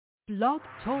Blog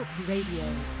Talk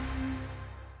Radio.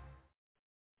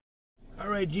 All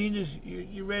right, Genius,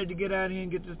 you ready to get out here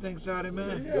and get this thing started,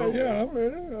 man? Yeah, I'm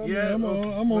ready. I'm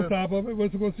on top of it.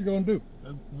 What's you gonna do?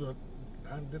 Look,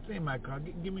 this ain't my car.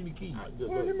 Give me the keys.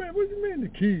 What do you mean the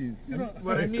keys?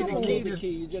 I need the key.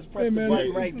 You just press the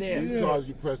button right there. Because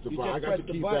you press the button. I got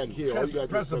the key back here. All you got to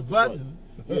press the button.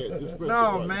 Yeah, just press the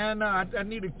No, button. man, I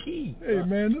need a key. Hey,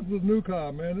 man, this is a new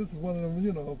car, man. This is one of them,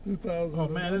 2000. Oh,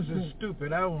 man, this is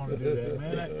stupid. I don't want to do that,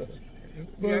 man.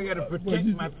 I got to protect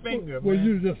my finger, well, man.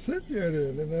 you just sit there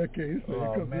then, in that case.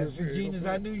 Oh, man, Genius,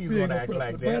 I knew you were going to act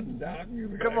like that.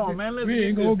 Come on, man, let's we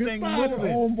ain't get gonna this get thing started,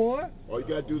 moving. homeboy. All you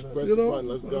got to do is press the button.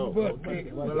 Let's go. Okay,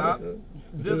 well,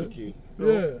 this key.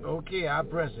 Yeah. Okay, I'll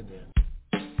press it then.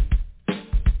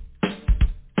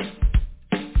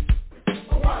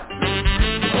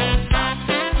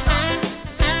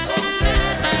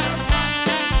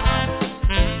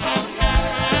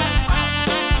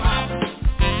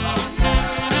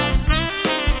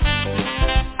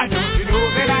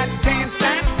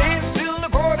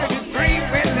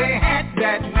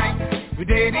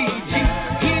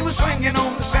 He was swinging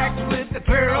on the sax with the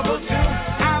terrible tune.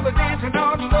 I was dancing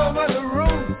all over the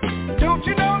room. Don't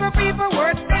you know the people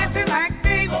were dancing like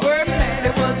they were mad?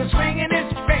 It was the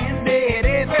swingin'est band they had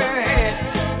ever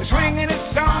had. The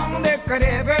swingin'est song there could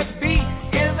ever be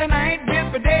is the night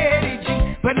with Daddy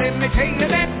G. But let me tell you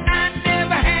that I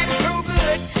never had it so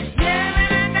good. Yeah,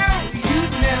 and I know you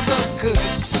never could. I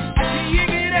see you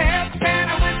get a help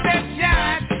banner with that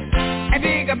jive and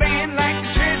dig a band like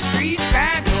the Church Street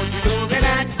Five. Don't you know that I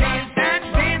danced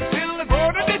till the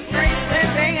quarter to three when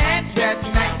they had that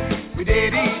night with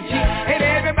Daddy G. And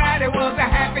everybody was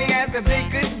as happy as they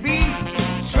could be,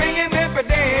 swinging with a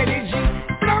Daddy G.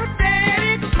 Blow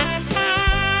Daddy,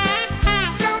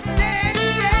 blow Daddy,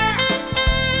 yeah.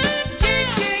 Yeah,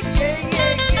 yeah, yeah,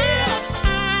 yeah, yeah.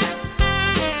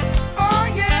 Oh,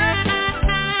 yeah.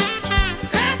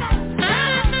 Come on, blow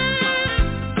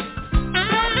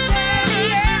Daddy,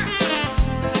 yeah.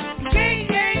 Yeah,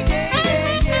 yeah, yeah,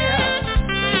 yeah, yeah.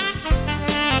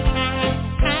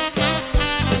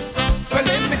 Well,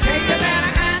 let me tell you that I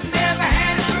never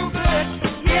had it so good.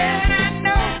 Yeah, and I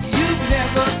know you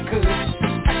never could.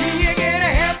 I see you get a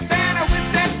help banner with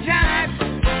that jive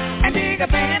and dig a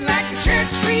band like the Church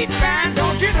Street Five.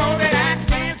 Don't you know that I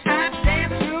danced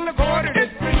till the quarter to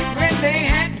three when they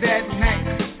had that night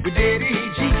with Daddy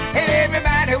G. And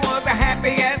everybody was as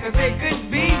happy as they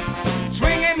could be,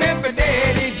 swinging with a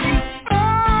Daddy G.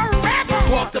 Oh, rapper!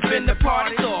 Walked up in the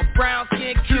party, saw a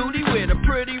brown-skinned cutie with a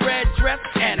pretty red dress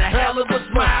and a hell of a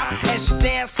smile. And she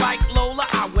danced like Lola.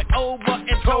 I went over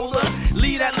and told her,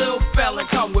 leave that little fella,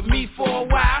 come with me for a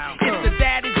while. It's the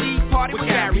Daddy G party with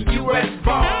Gary U.S.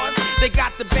 bars. They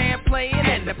got the band playing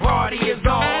and the party is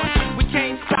on. We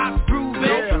can't stop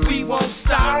grooving, we won't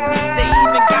stop. They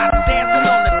even got us dancing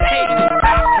on the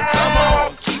tabletop. Come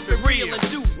on, keep it real and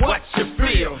do what you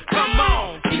feel. Come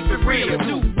on, keep it real and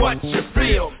do what you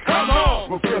feel. Come on.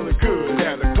 We're feeling good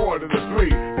at a quarter to three.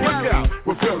 Look out,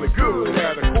 we're feeling good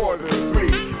at a quarter to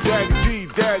three. Daddy G,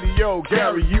 Daddy O,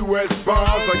 Gary U.S.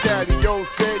 Bonds. Like Daddy O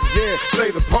said, yeah, say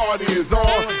the party is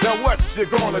on. Now what you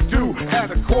gonna do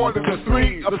at a quarter to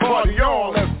three? A party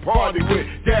on, let's party with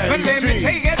Daddy But let me G.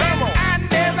 tell you that I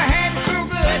never had it so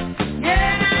good.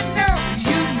 Yeah, and I know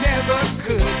you never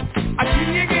could. I see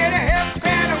you get a help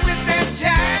banner with that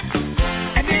jive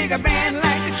and dig a band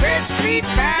like the Church Street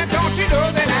Five. Don't you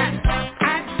know that I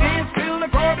danced till the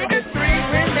quarter to three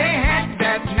when they had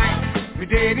that night with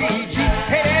Daddy G.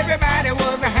 And everybody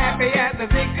was as happy as they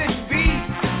could be,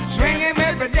 swinging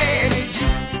with a Daddy G.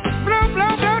 Blow,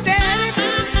 blow, blow, Daddy.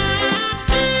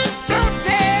 Blow,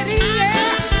 Daddy,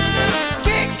 yeah.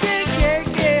 Yeah, yeah, yeah,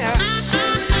 yeah.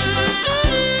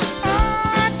 Oh,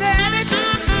 Daddy.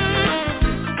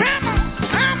 Come on,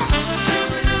 come on.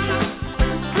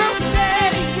 Blow,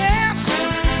 Daddy, yeah.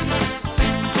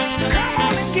 Come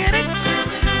on and get it.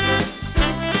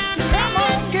 Come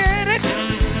on, get it.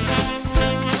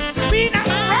 Speed up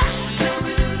the rock.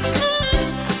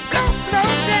 Blow, blow,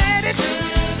 Daddy.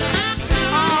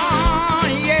 Oh,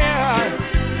 yeah.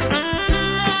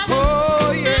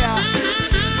 Oh, yeah.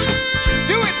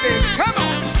 Do it, baby. Come on.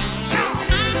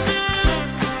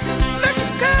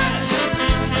 Looking good.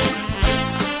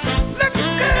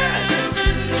 Looking good.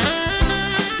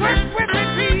 Work with me,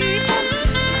 people.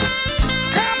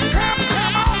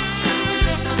 Come on.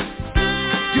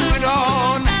 Do it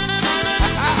all night.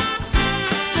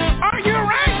 Are you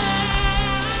right?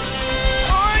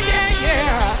 Oh, yeah,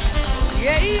 yeah.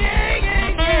 Yeah, yeah, yeah,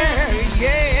 yeah,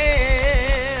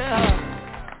 yeah.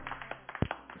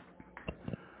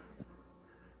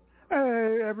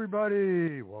 Hey,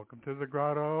 everybody. Welcome Welcome to the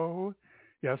Grotto.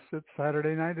 Yes, it's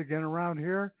Saturday night again around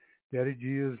here. Daddy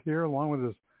G is here along with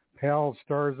his pal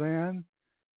Starzan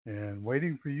and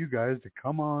waiting for you guys to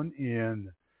come on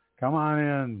in. Come on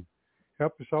in.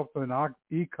 Help yourself to an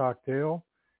e-cocktail.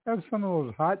 Have some of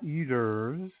those hot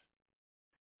eaters.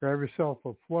 Grab yourself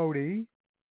a floaty.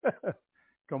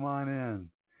 Come on in.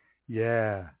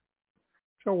 Yeah.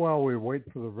 So while we wait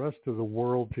for the rest of the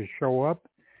world to show up,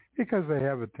 because they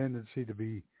have a tendency to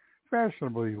be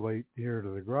fashionably late here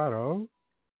to the Grotto,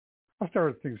 I'll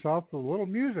start things off with a little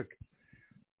music.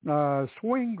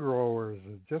 Swing Growers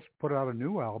just put out a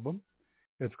new album.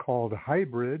 It's called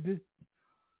Hybrid,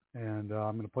 and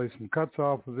I'm going to play some cuts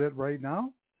off of it right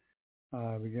now,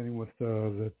 beginning with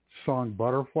the song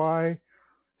Butterfly,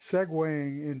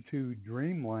 segueing into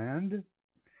Dreamland,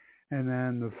 and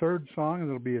then the third song,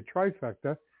 it'll be a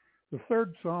trifecta. The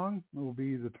third song will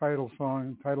be the title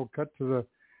cut to the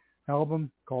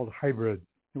album called Hybrid.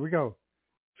 Here we go.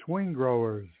 Swing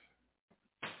Growers.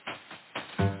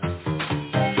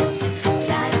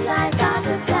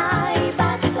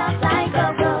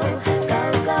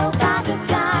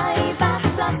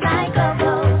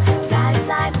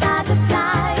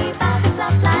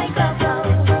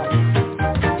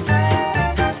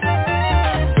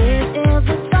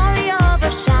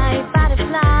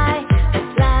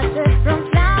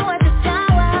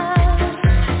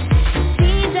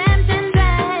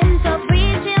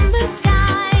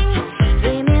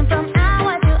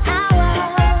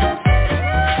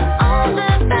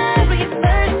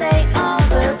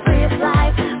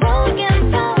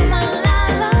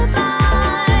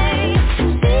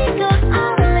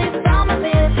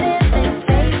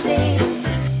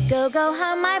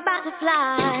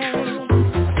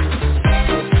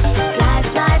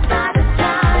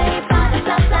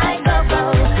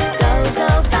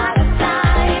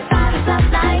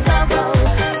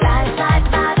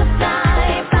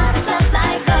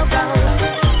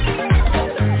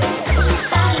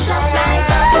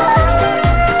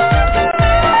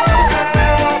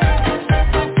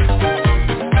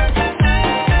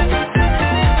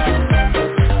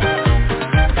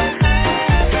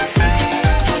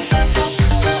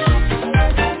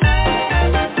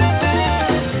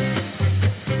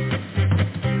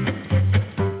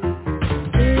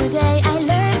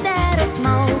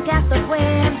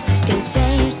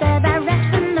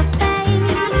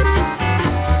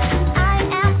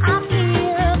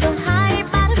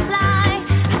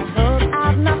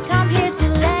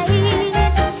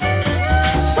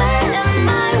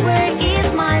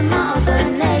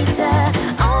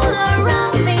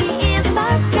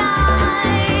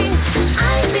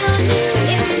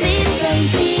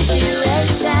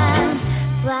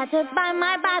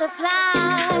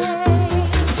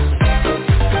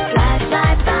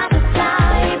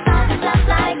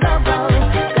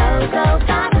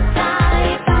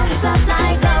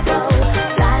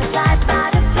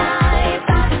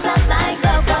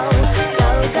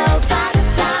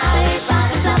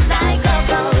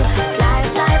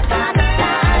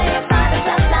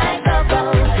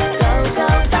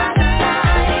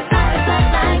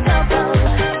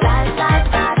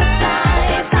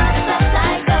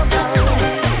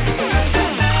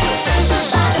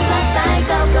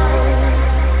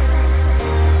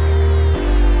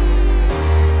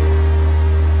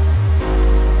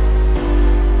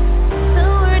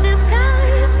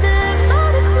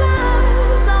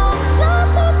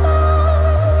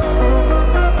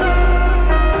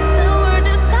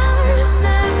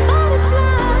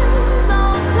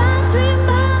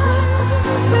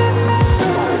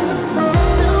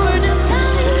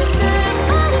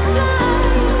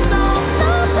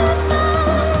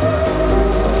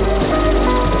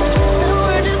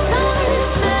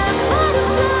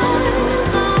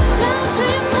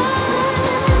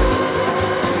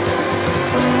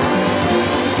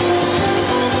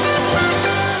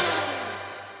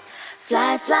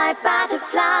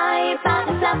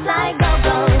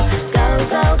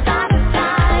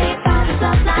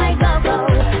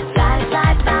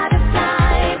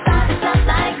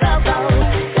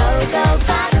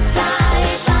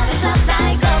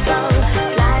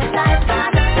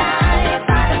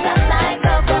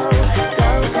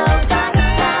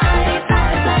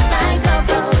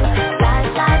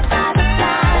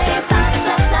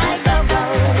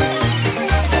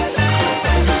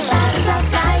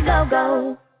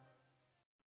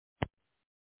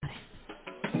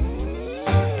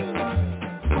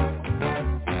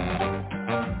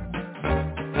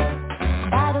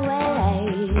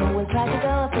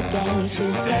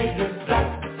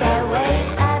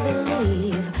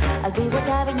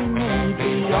 Whatever you need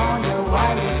beyond your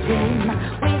wildest dream,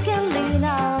 we can lean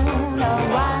on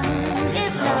a while.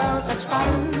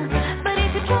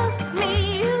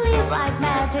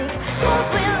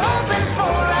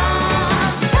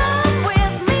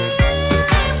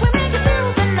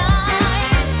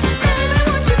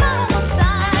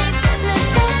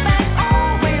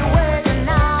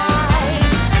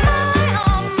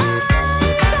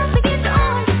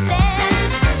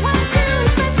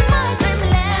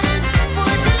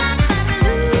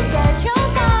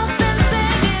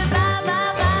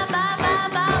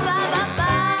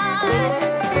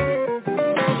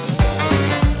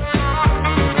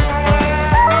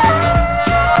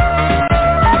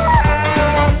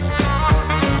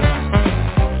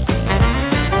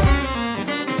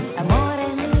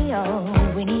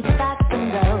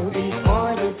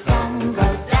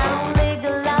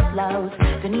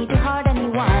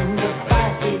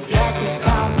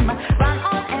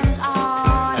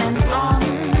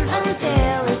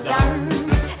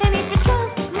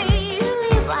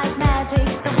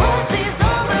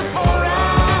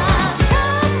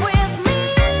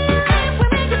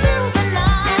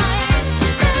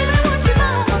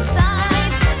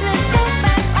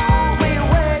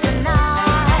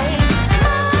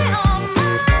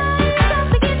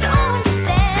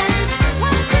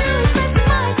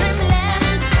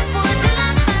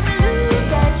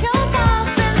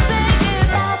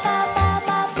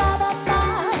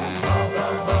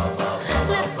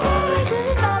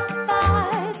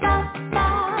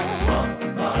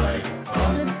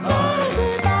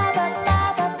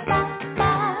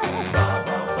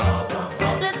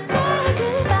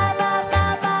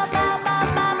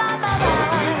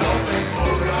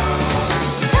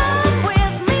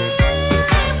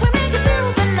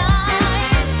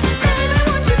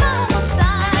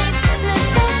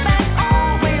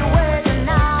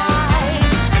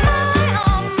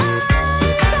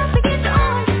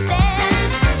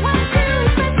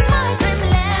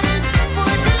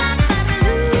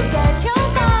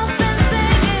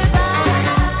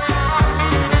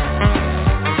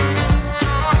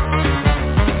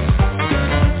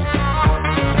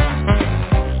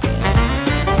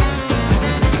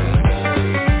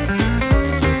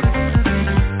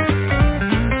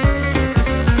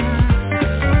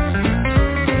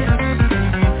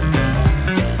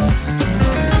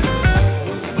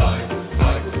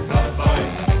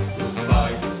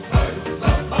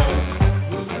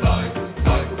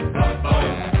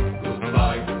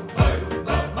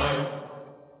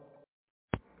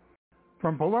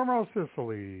 From Palermo,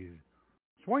 Sicily,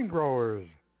 Swing Growers,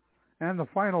 and the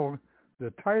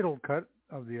title cut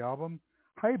of the album,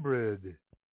 Hybrid.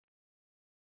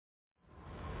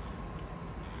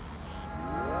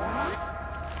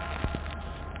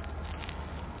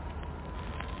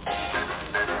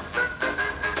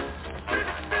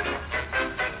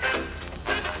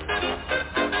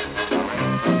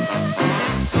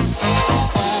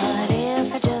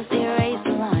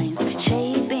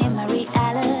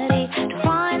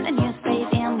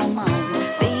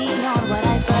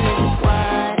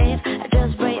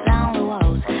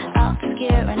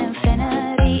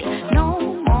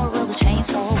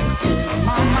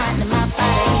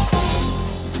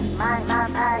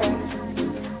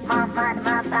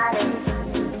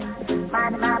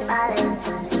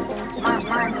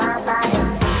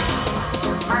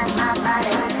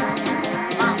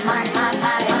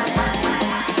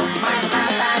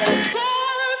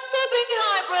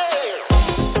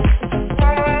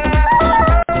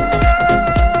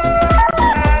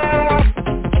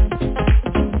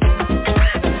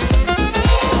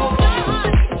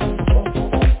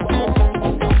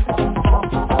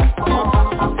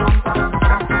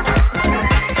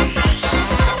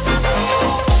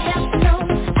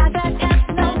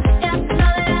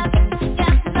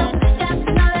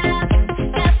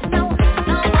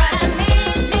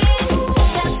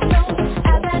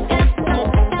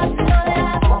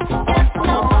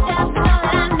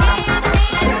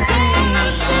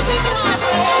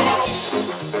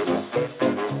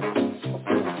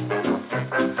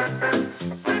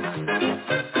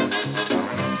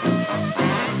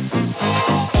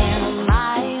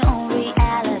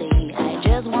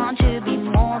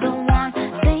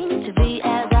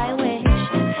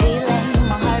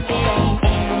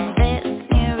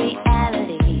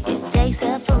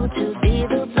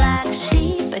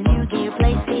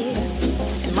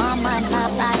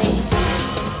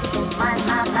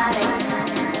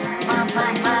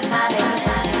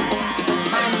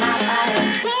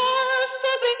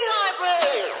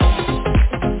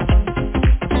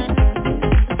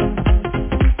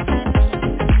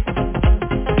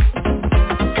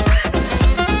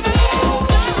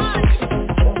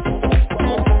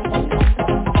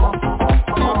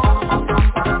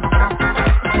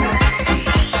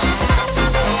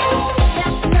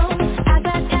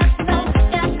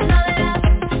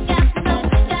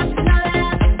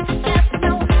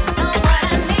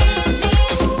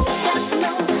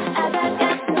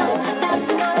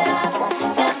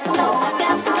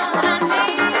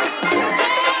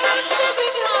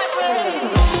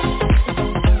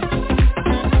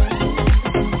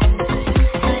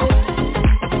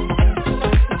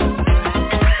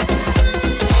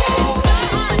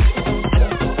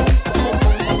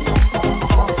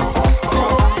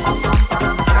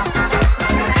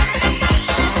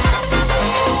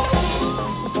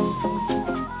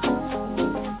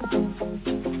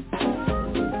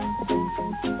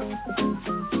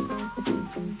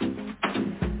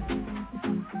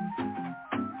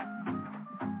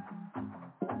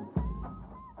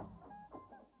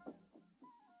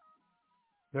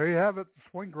 There you have it, the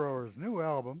Swing Growers' new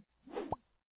album,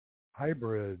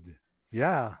 Hybrid.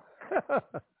 Yeah.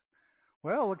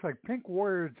 Well, it looks like Pink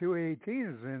Warrior 218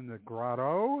 is in the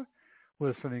Grotto,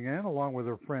 listening in, along with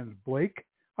her friends Blake.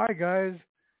 Hi, guys.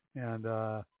 And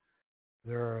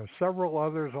there are several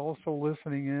others also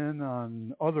listening in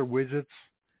on other widgets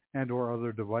and or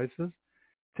other devices.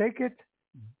 Take it,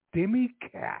 Dimmy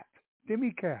Cat.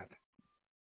 Dimmy Cat.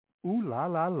 Ooh la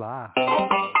la la.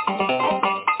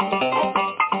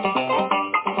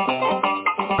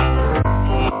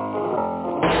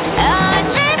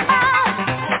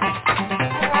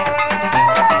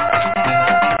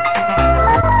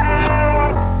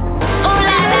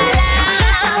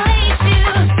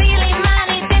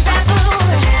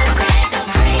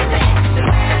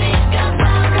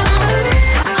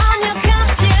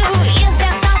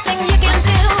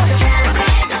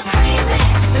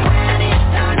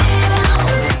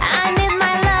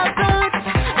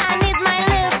 I need my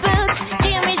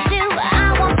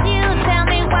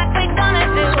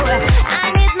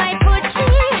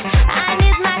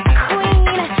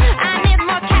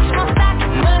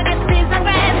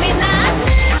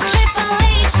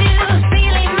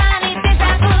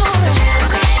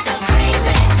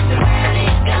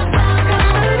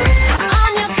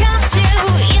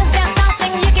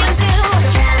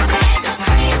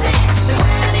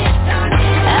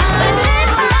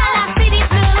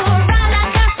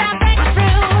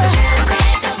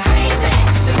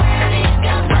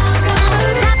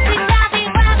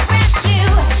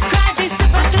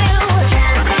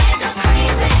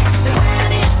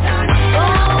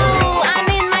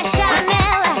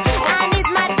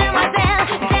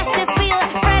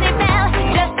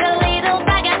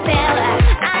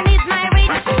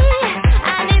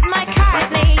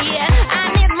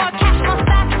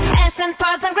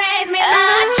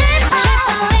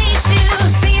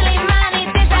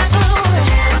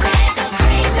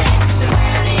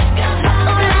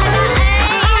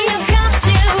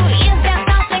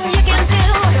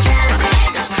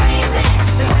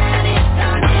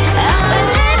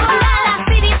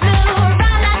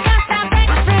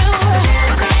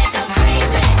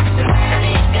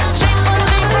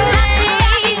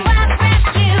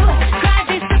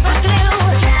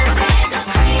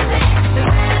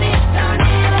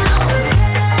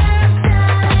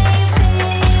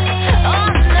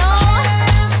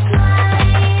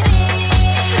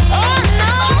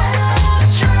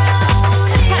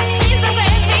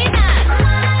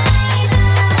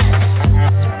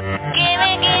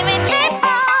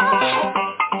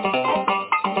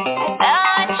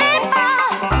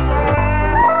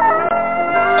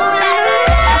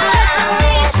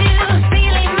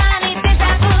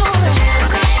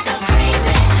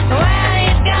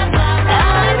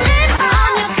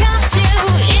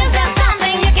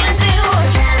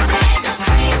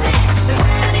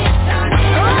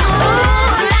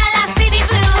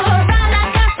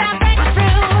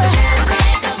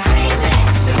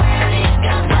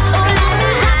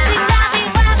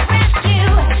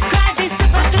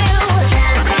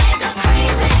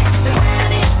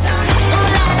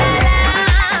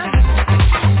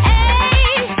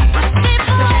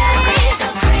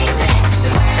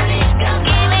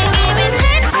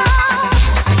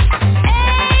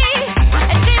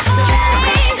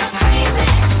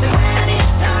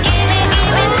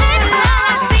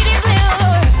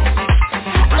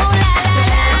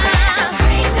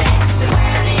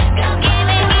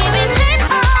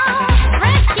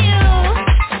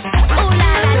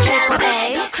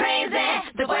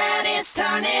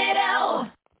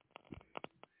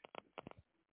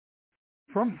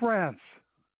France.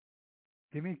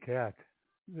 Gimme Cat.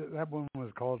 That one was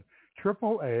called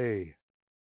Triple A.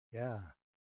 Yeah.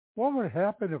 What would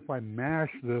happen if I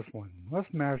mash this one? Let's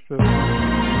mash this one.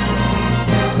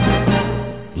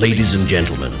 Ladies and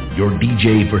gentlemen, your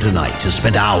DJ for tonight has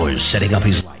spent hours setting up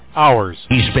his lights. Hours.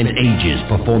 He spent ages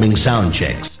performing sound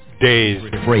checks. Days.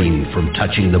 Refrained from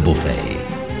touching the buffet.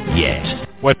 Yet.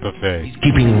 What buffet? He's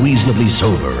keeping reasonably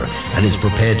sober and is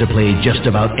prepared to play just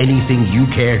about anything you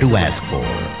care to ask for.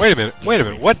 Wait a minute,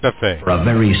 what buffet? For a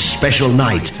very special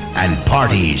night and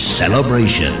party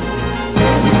celebration.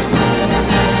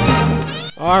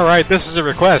 All right, this is a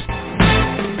request.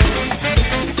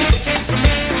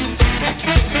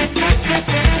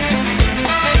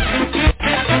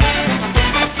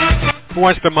 Who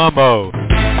wants the mambo?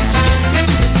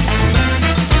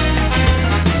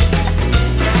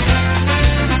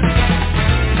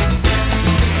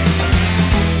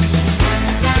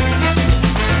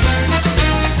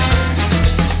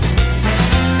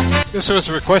 This was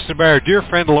requested by our dear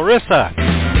friend Larissa.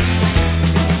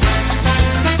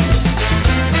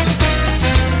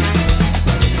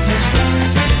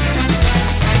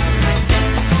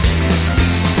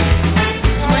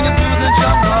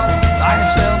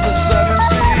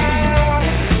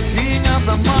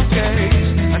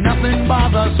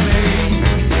 Bothers me.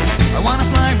 I wanna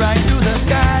fly right to the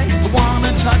sky, I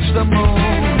wanna touch the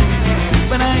moon.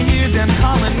 When I hear them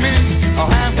calling me, I'll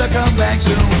have to come back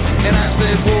soon. And I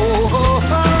said, whoa, whoa,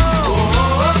 whoa,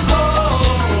 whoa, whoa.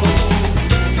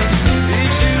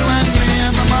 It's you and me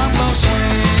and the mambo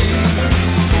swing.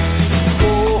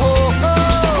 Whoa, whoa, whoa,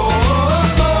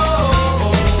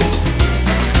 whoa.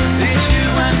 It's you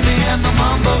and me and the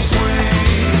mambo swing.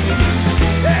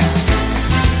 Yeah.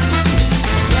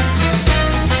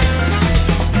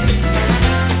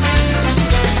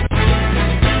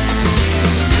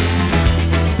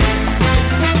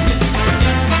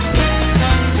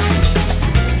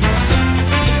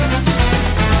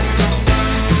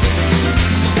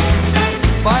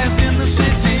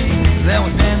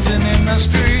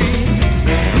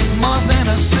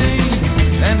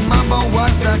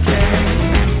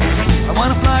 I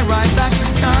wanna fly right back to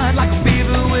time like a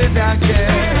fever without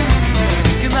care.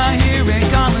 'Cause I hear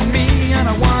it calling me and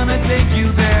I wanna take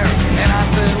you there. And I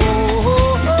said, oh,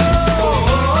 oh, oh, oh,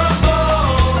 oh,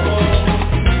 oh.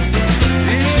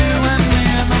 It's you and me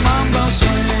and the mambo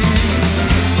swing.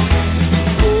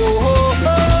 Oh, oh,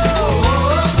 oh,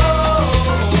 oh, oh.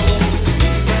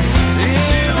 It's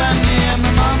you and me and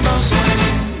the mambo swing.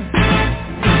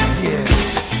 Yeah.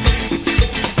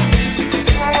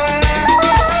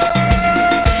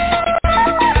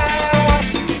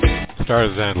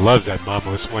 Starzan loves that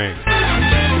mambo swing.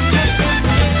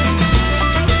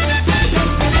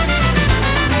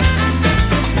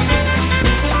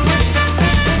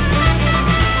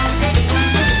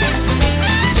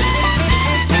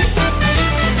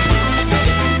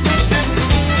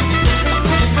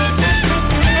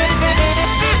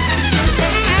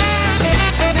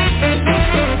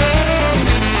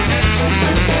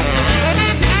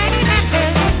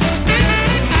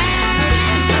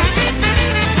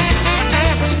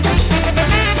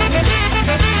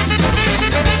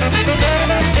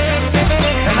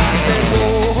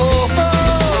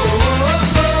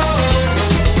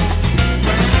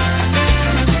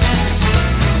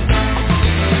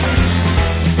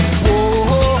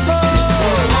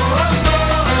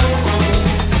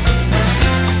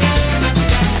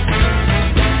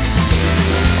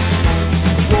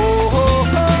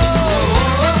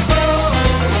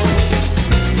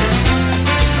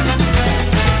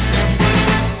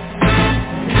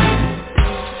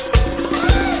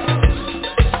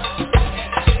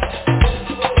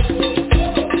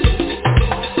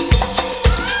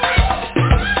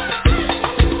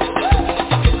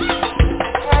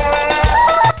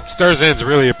 Starzan's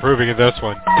really approving of this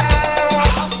one.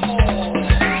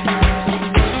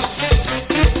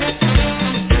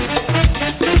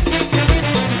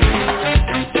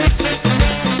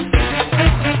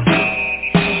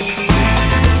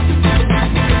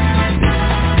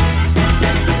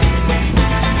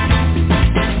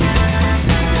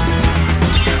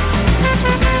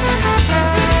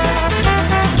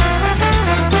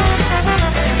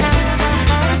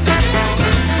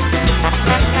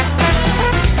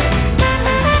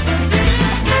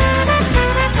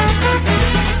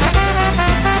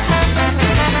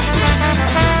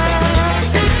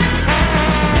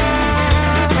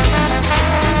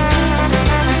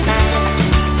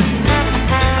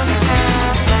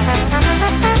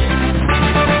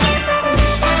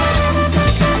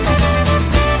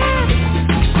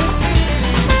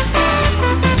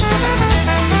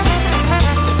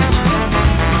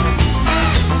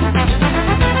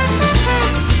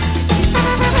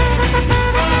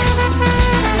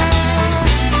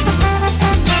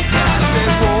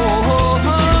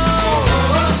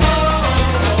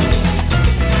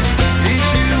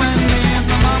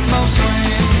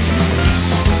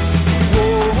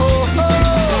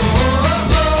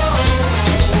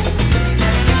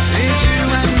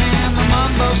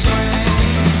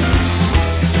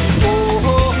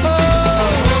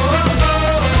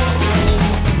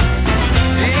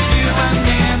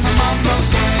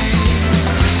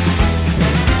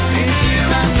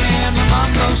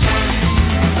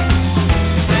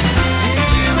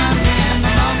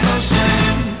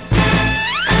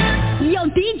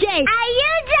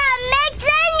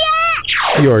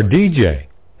 Your DJ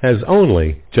has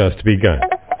only just begun.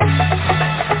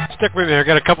 Stick with me. I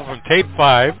got a couple from tape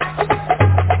 5.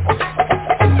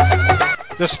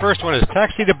 This first one is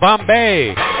Taxi to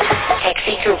Bombay.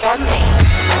 Taxi to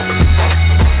Bombay.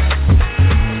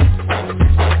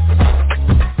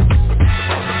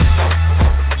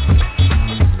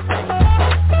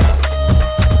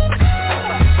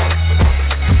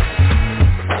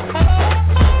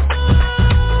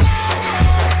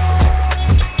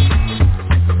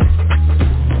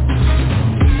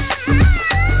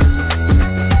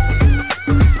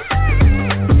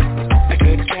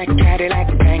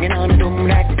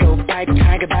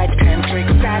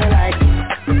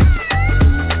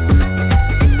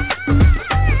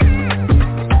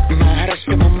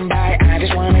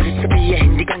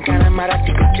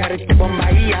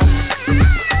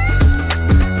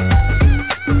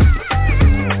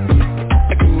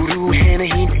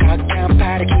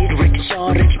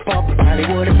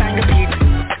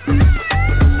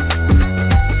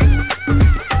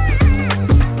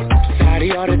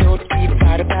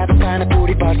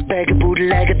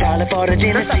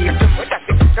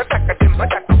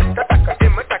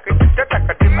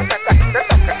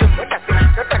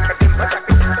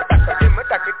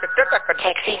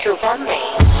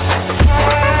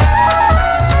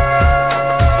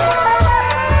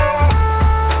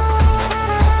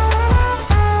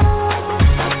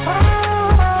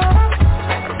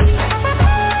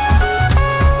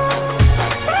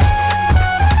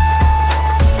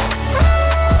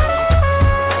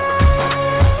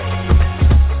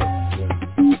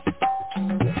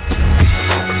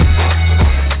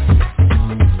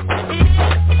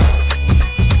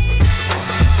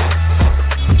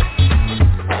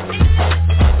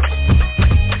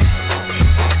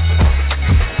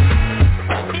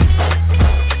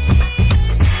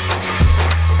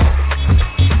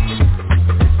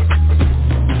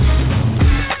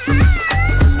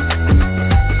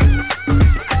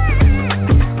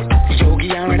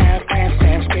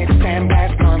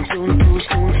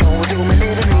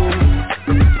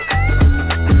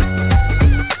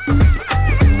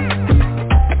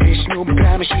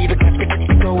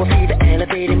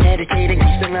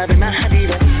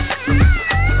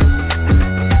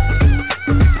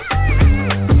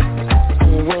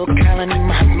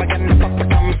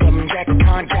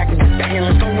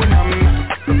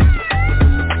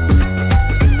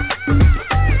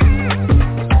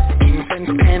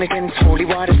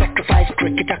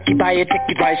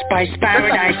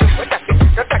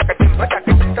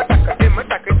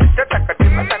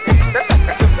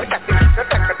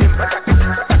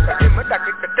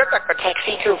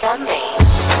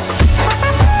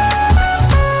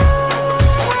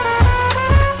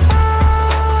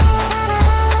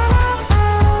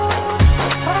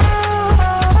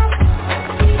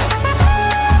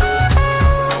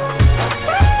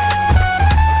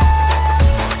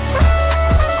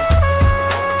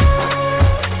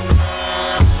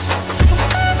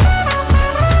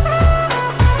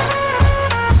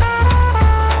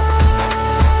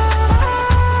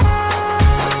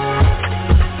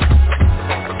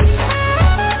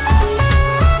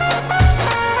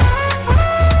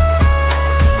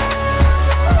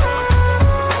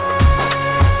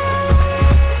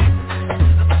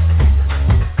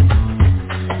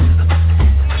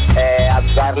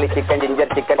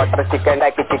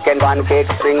 Pancake,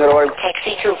 spring roll.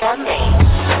 Taxi to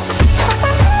Bombay.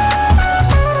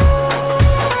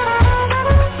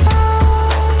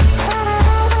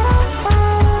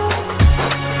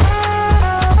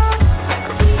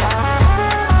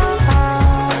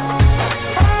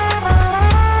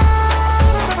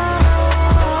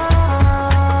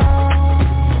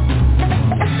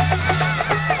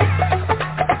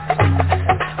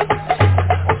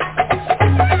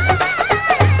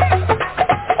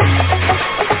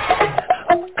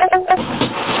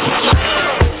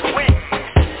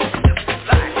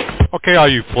 Okay, all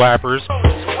you flappers.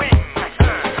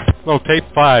 Well, tape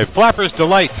 5, Flapper's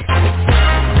Delight.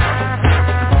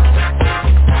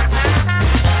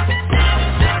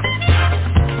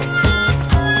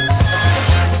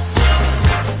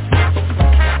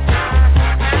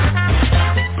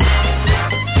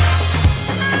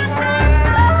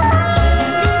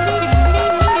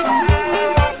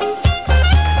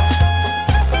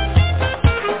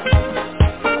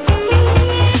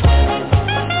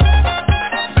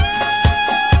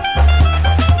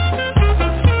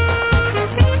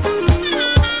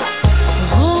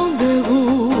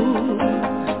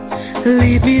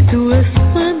 Lead me to a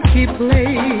funky place.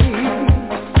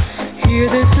 Hear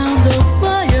the sound of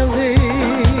violins.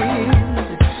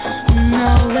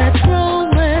 Now let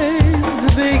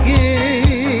romance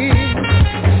begin.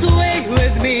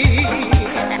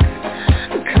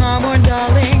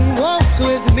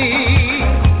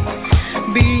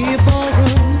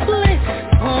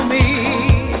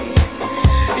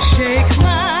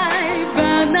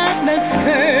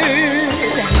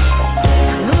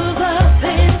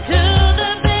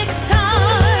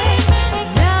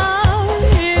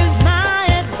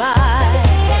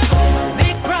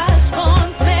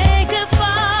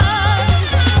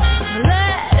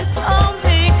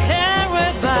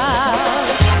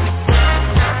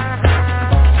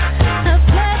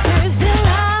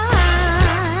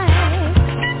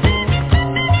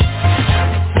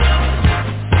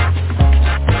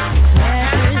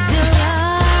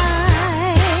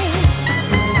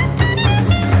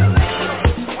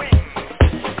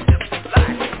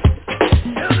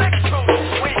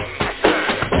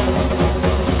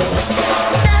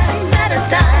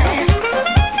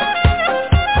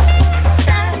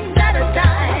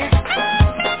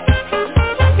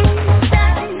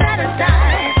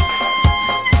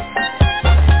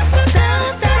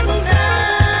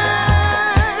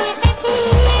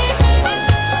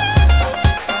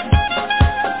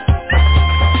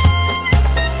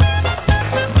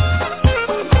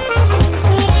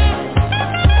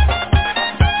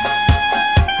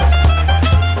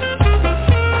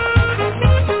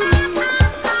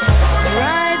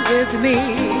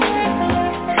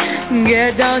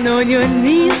 on your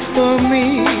knees for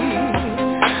me.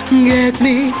 Get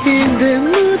me in the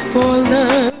mood for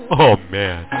love. Oh,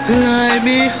 man. Fly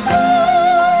me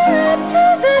high to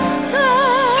the sky.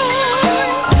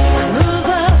 Move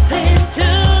up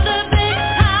into the big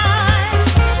time.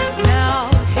 Now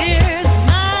here's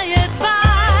my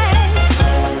advice.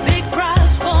 Big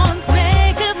prize won't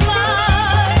make it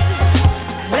mine.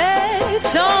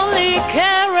 Let's only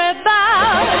care about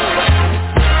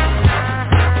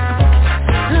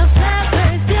the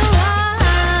flowers you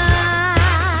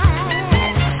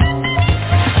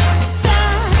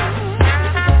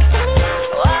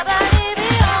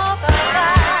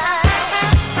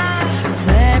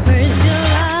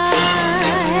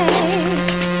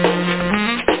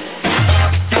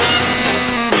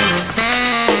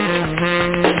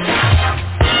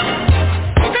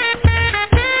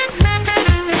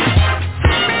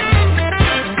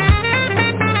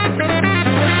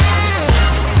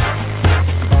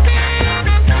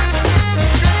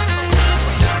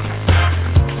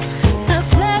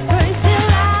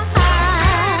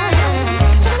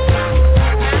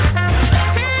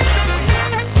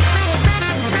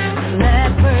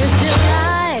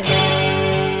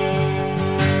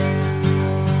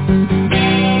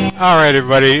All right,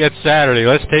 everybody, it's Saturday.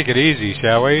 Let's take it easy,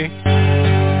 shall we?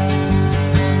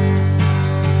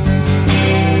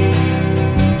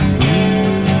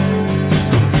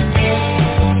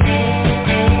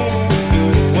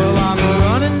 Well, I'm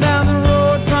running down the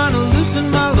road trying to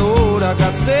loosen my load. I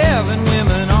got 7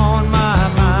 women on my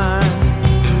mind.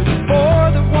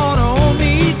 4 that wanna own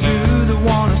me, 2 that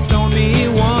wanna stone me,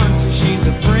 1 she's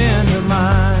a friend of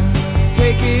mine.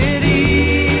 Take it easy,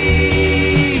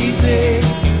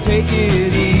 take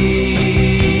it easy.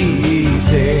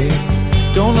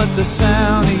 Don't let the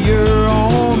sound of your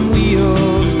own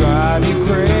wheels drive you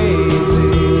crazy.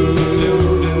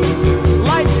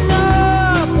 Lighten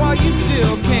up while you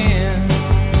still can.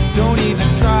 Don't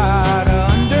even try to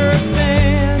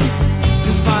understand.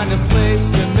 Just find a place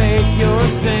to make your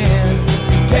stand.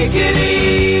 Take it easy.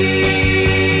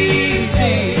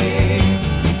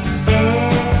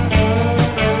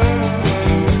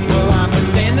 Well, I'm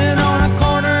standing on a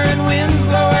corner in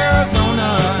Winslow, Arizona.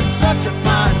 Such a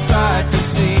fine sight to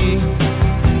see.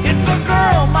 It's a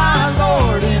girl, my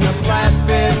lord, in a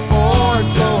flatbed Ford,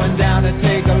 slowing down to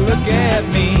take a look at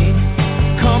me.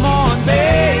 Come on,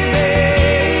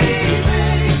 baby,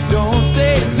 don't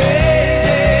say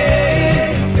maybe.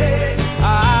 I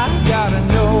gotta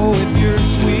know if your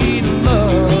sweet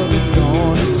love is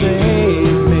gonna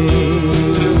save me.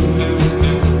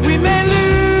 We may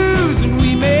lose and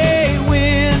we may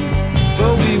win,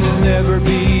 but we will never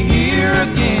be here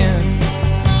again.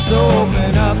 So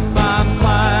open up, I'm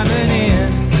climbing in.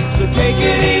 So take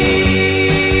it easy.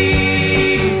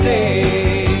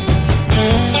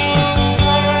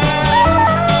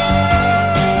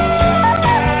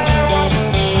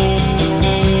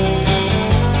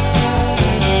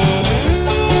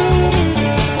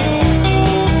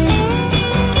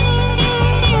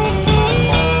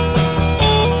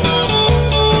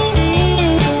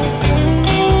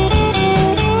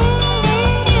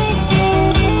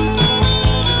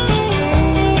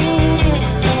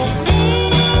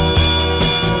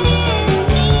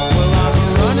 Well, I'm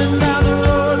running down the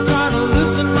road trying to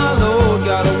loosen my load.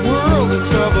 Got a world of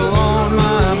trouble on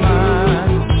my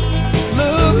mind.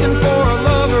 Looking for a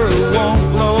lover who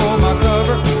won't blow my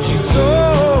cover. She's so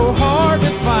hard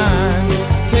to find.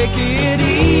 Take it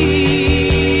easy,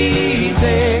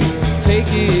 take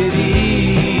it easy.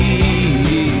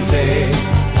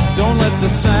 Don't let the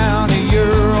sound of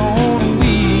your own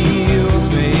wheels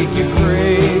make you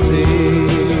crazy.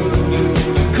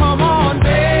 Come on,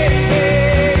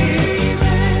 baby,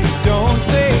 don't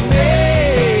say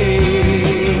maybe.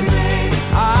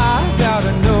 I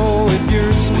gotta know if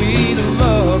your sweet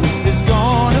love is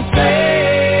gonna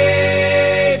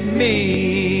save me.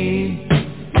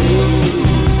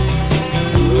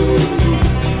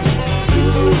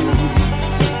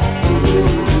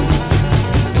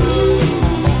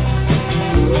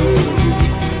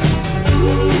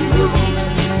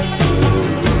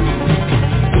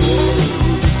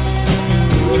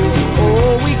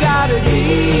 Oh, we got it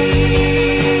easy.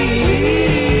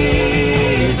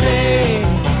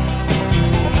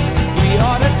 We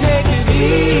ought to take it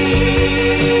easy.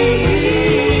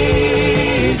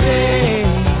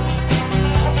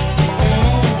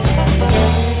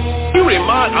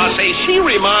 She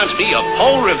reminds me of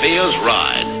Paul Revere's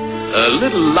Ride. A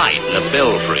little light in the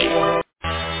belfry.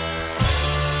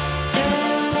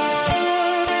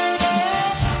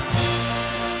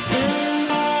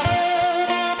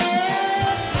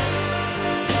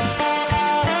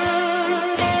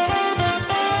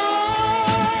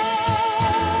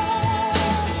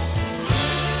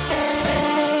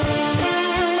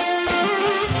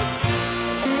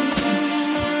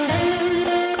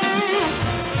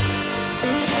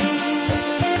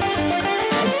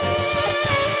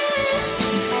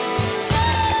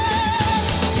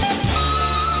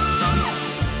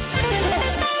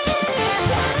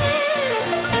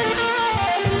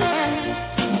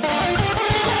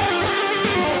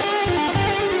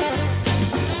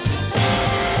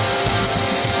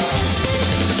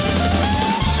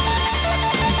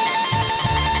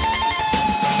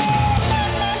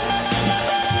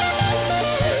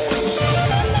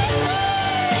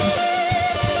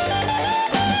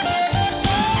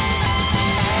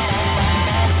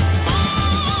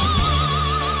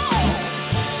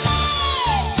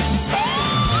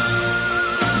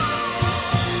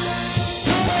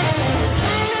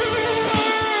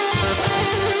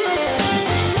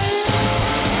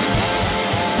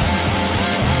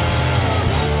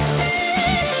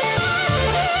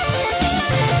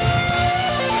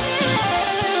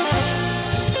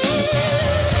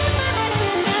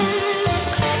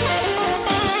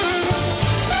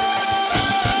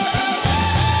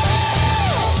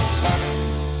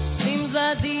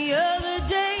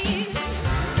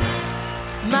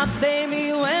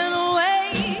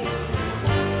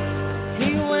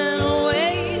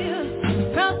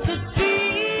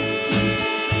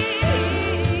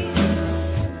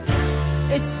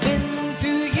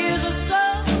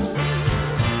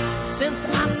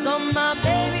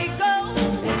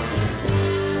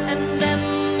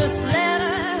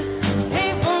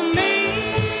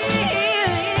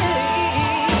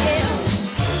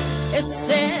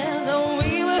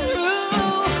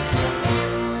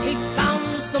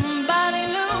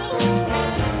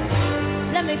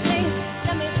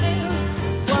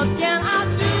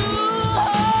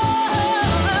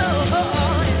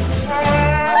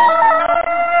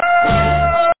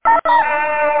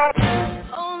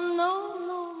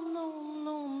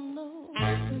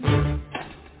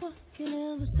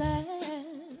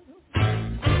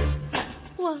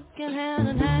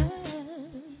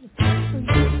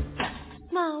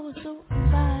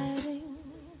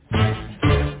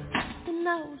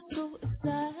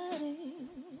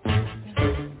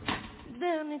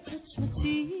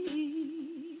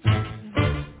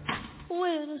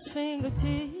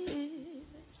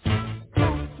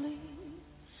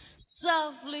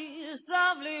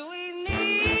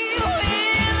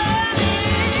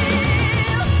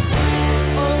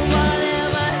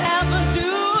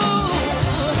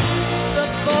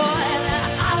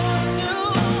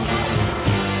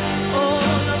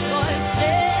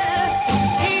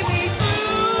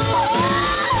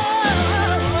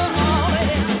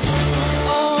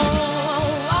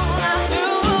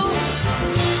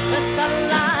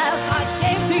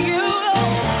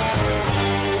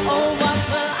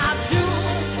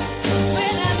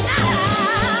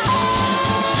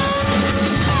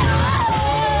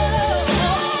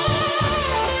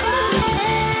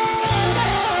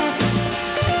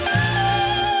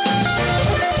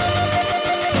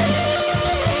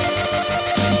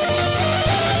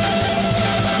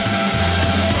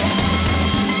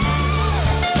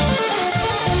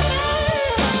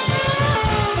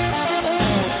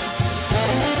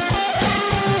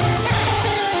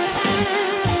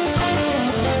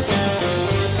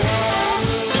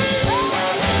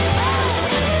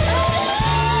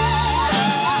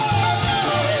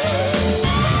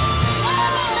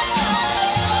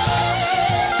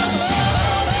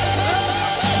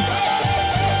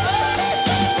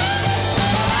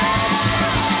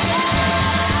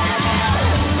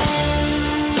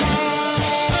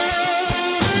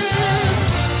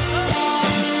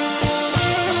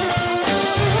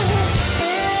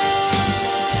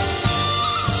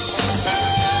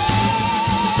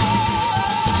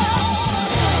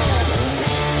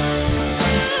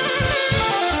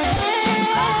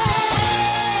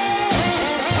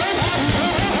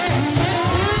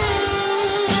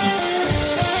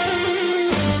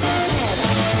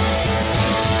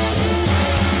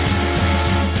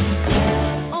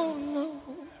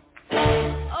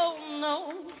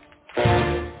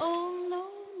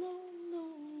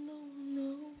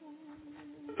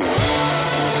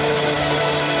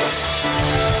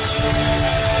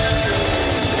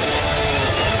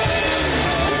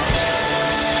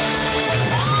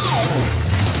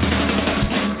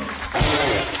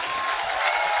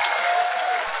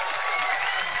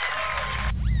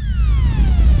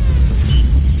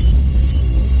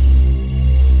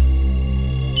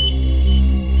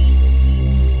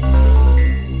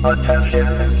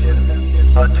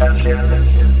 Attention,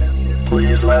 attention,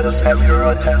 please let us have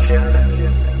your attention.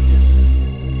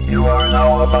 You are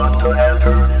now about to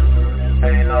enter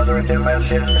another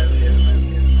dimension.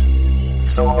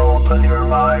 So open your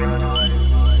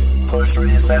mind, push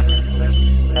reset,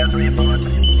 and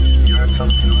reboot your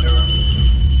computer.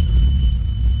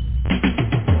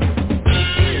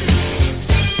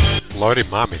 Lordy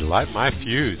mommy, light my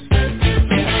fuse.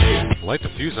 Light the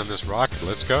fuse on this rocket.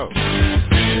 Let's go. Rock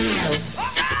and roll.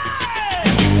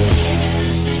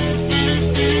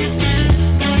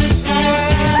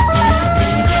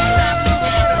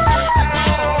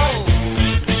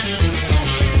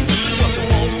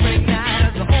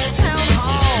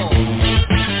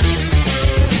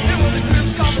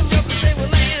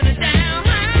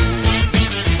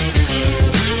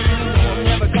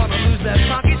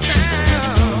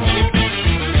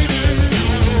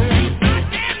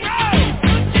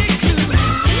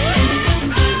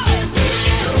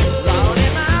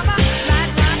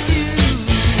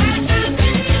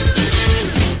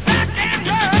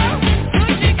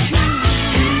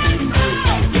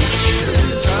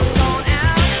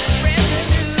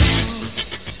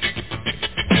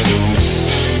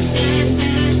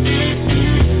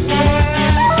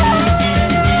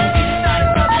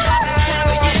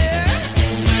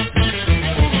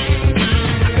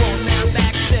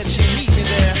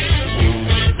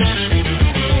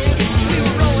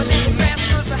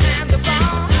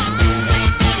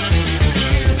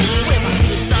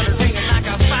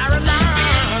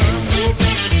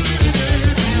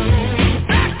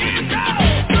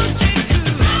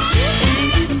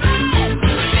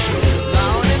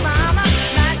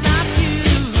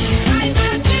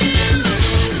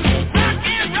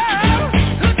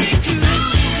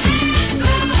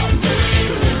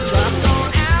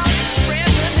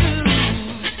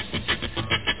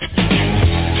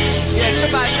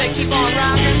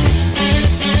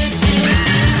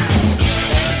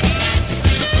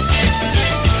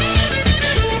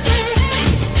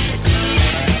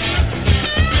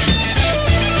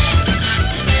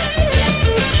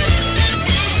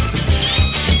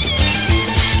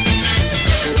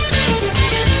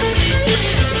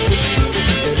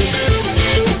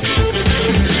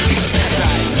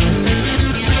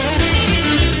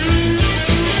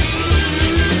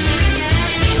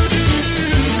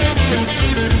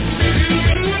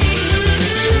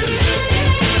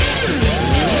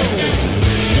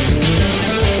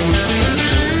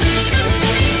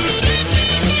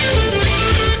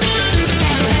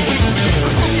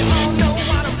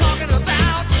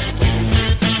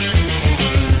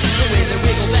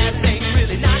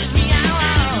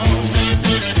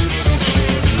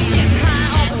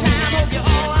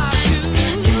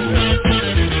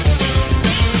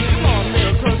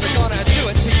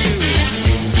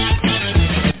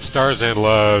 Starzan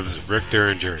loves Rick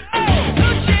Derringer.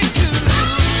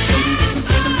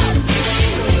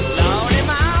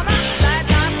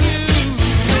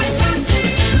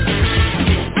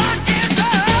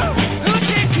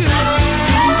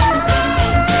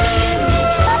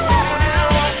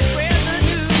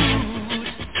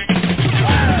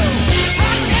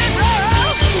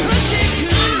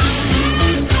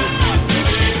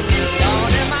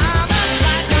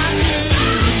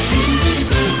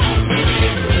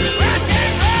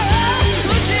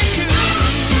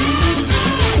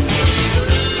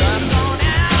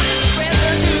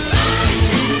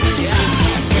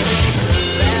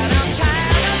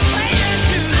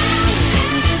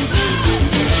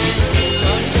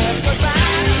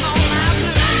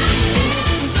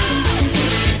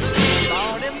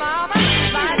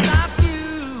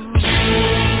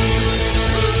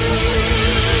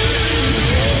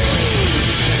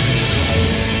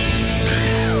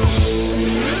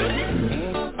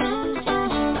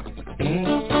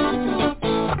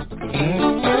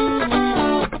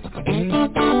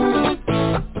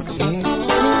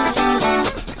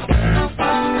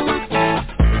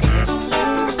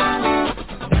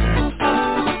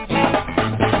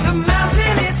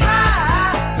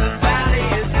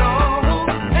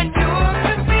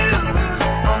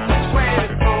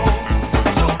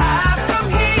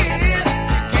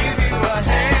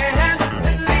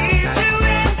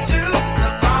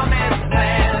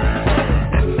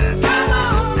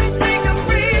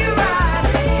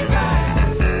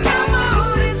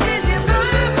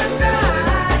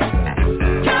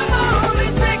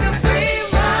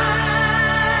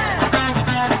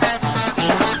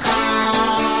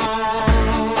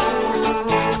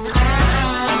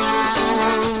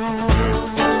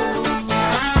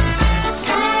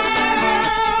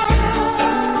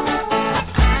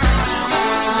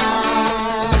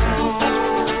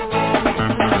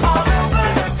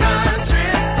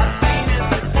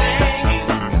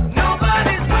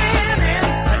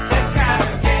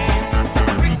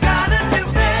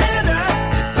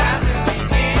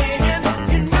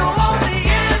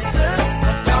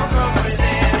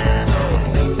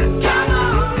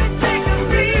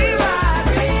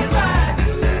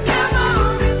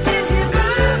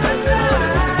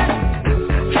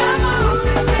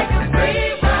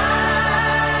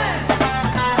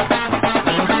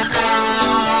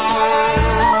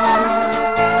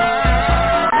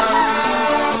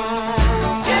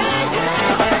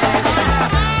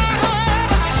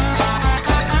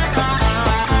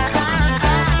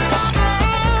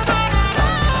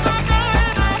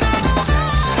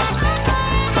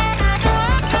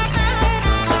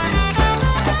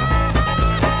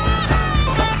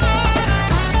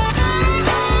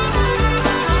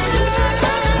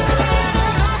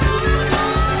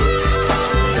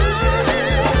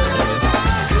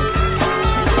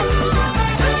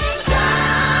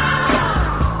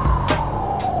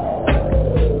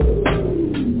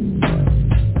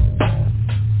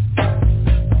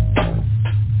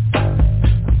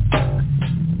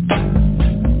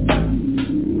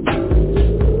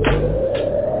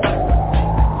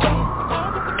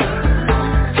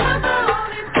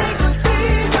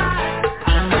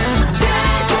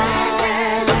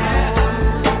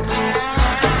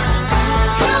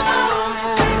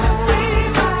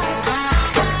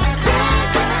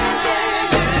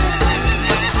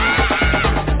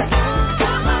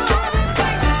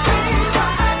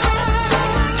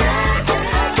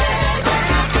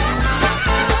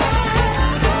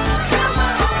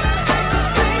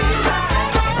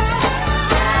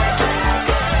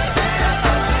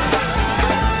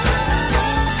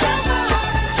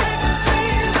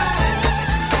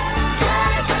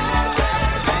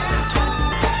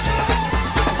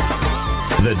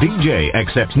 The DJ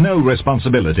accepts no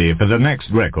responsibility for the next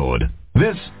record.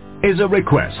 This is a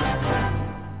request.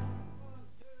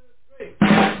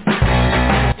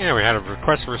 Yeah, we had a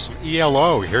request for some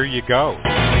ELO. Here you go.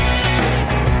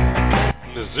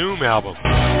 The Zoom album.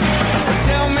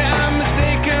 Tell me I'm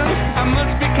mistaken, I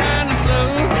must be kind of slow.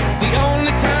 The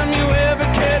only time you ever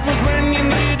cared was when you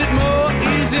needed more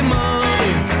easy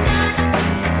money.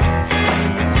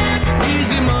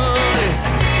 Easy money.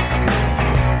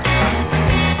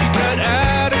 You got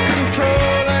out of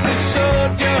control and you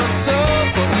sold your soul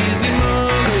for easy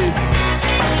money.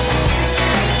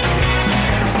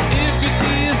 If you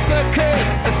see a sucker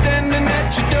standing at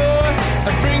your door,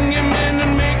 I bring him in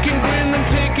and make him grin and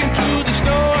take him to the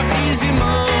store.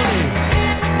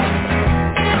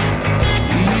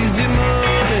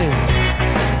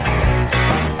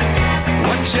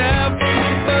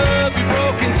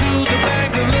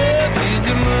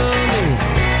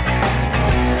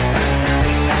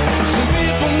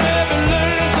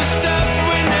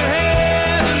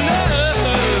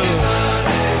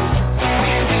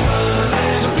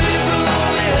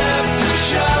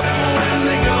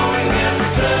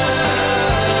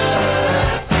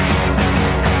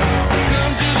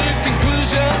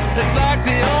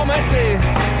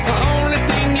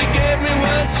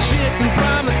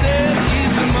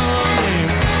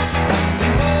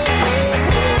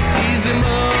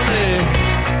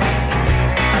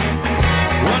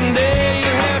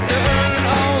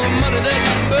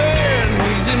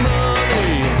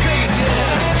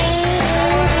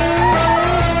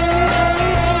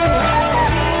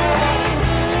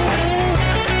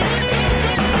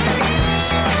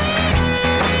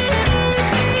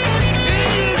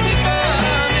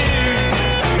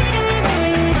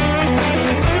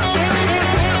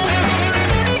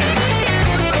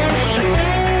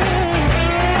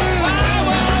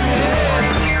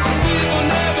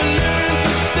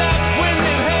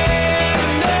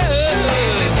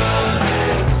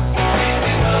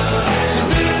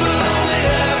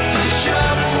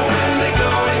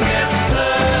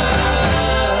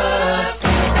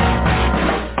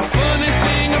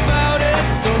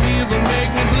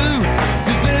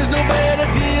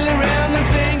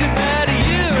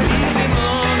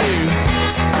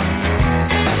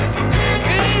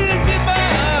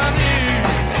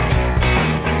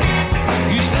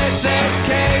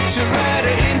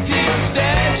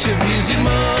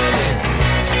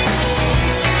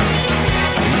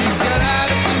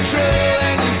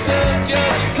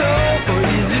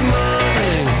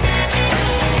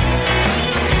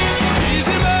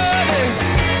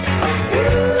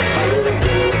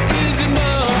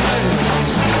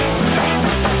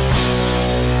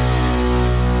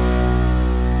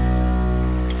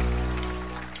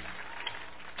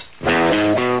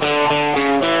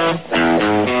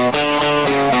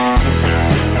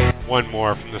 one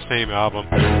more from the same album.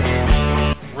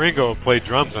 Ringo played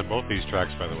drums on both these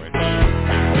tracks, by the way.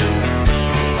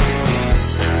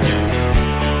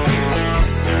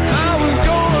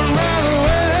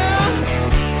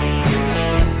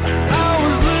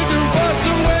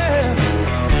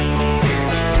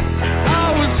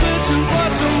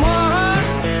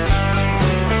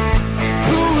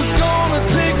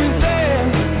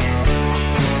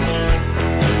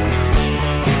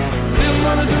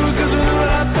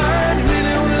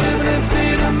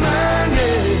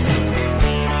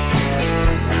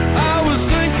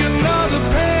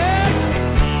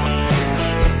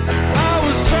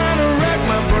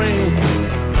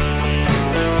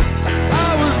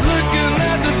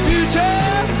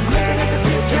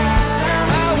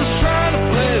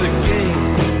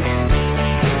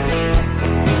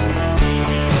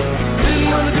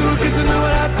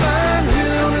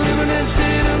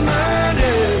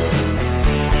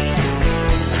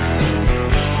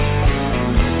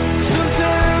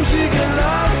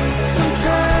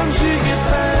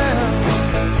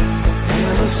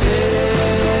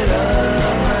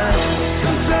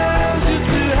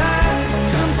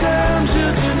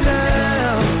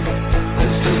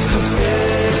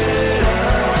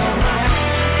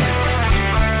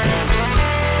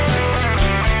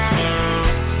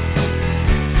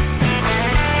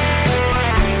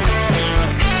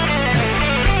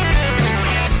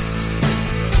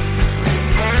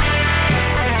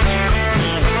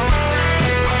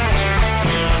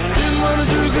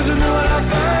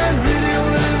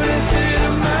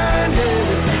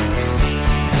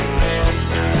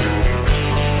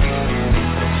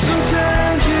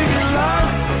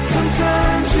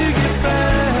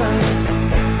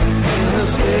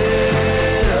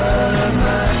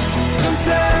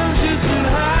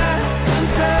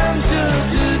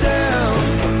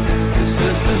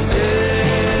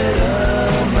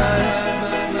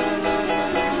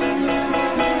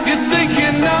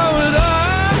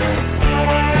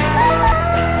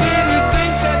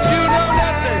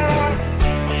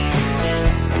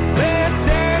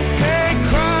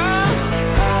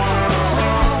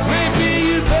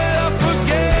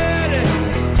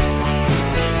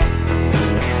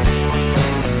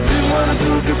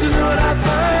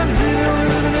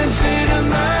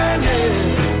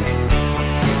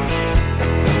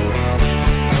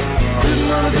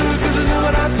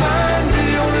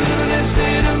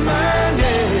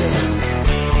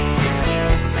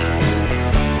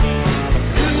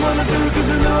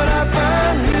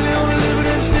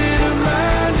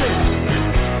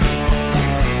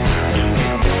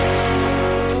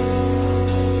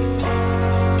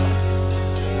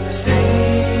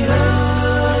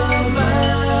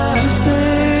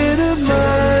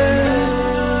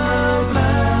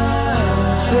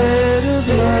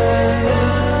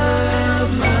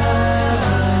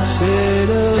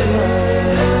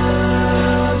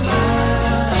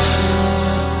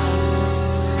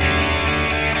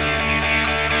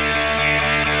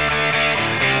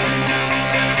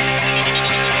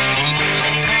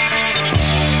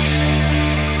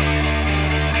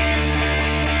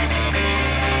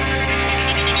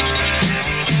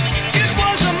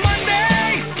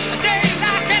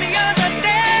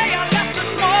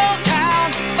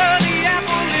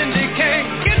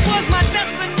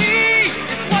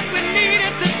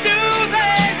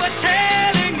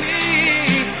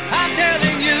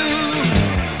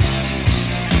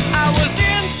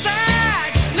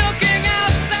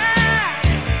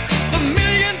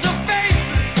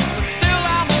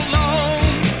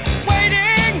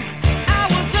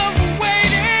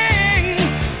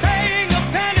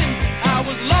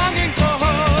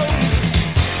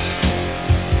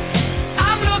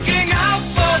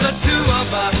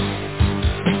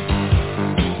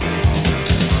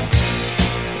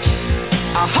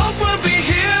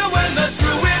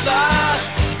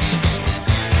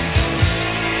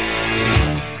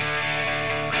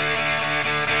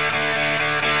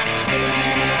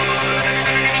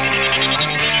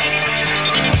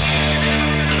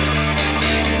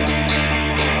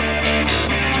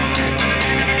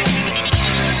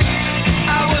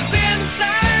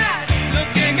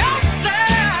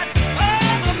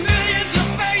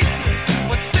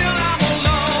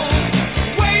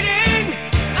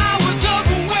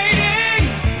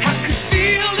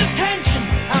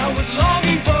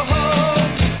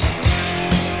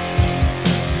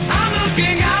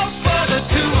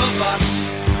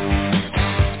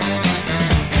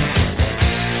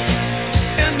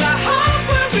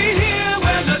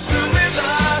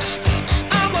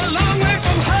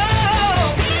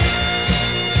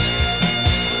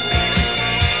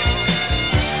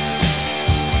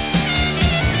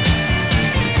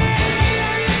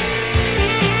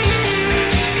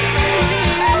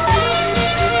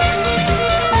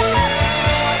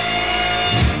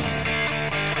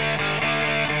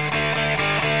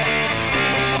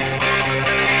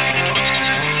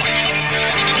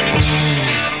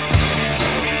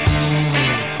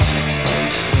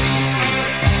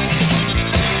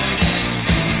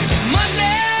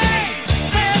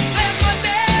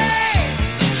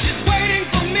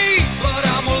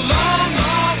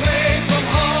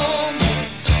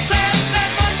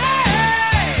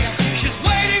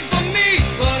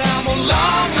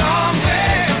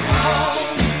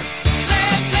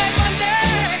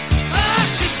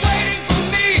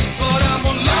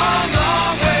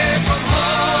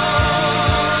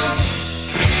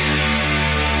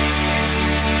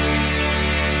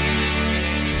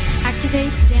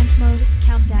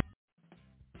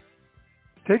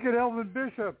 Take it, Elvin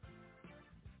Bishop.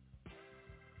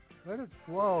 Let it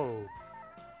flow.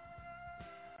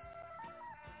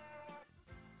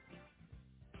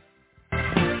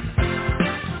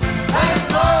 Let it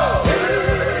flow.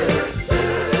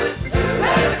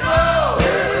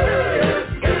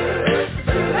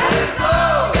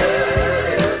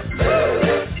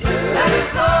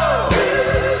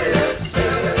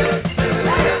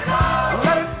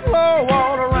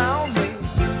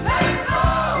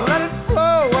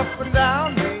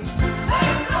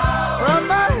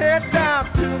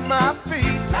 My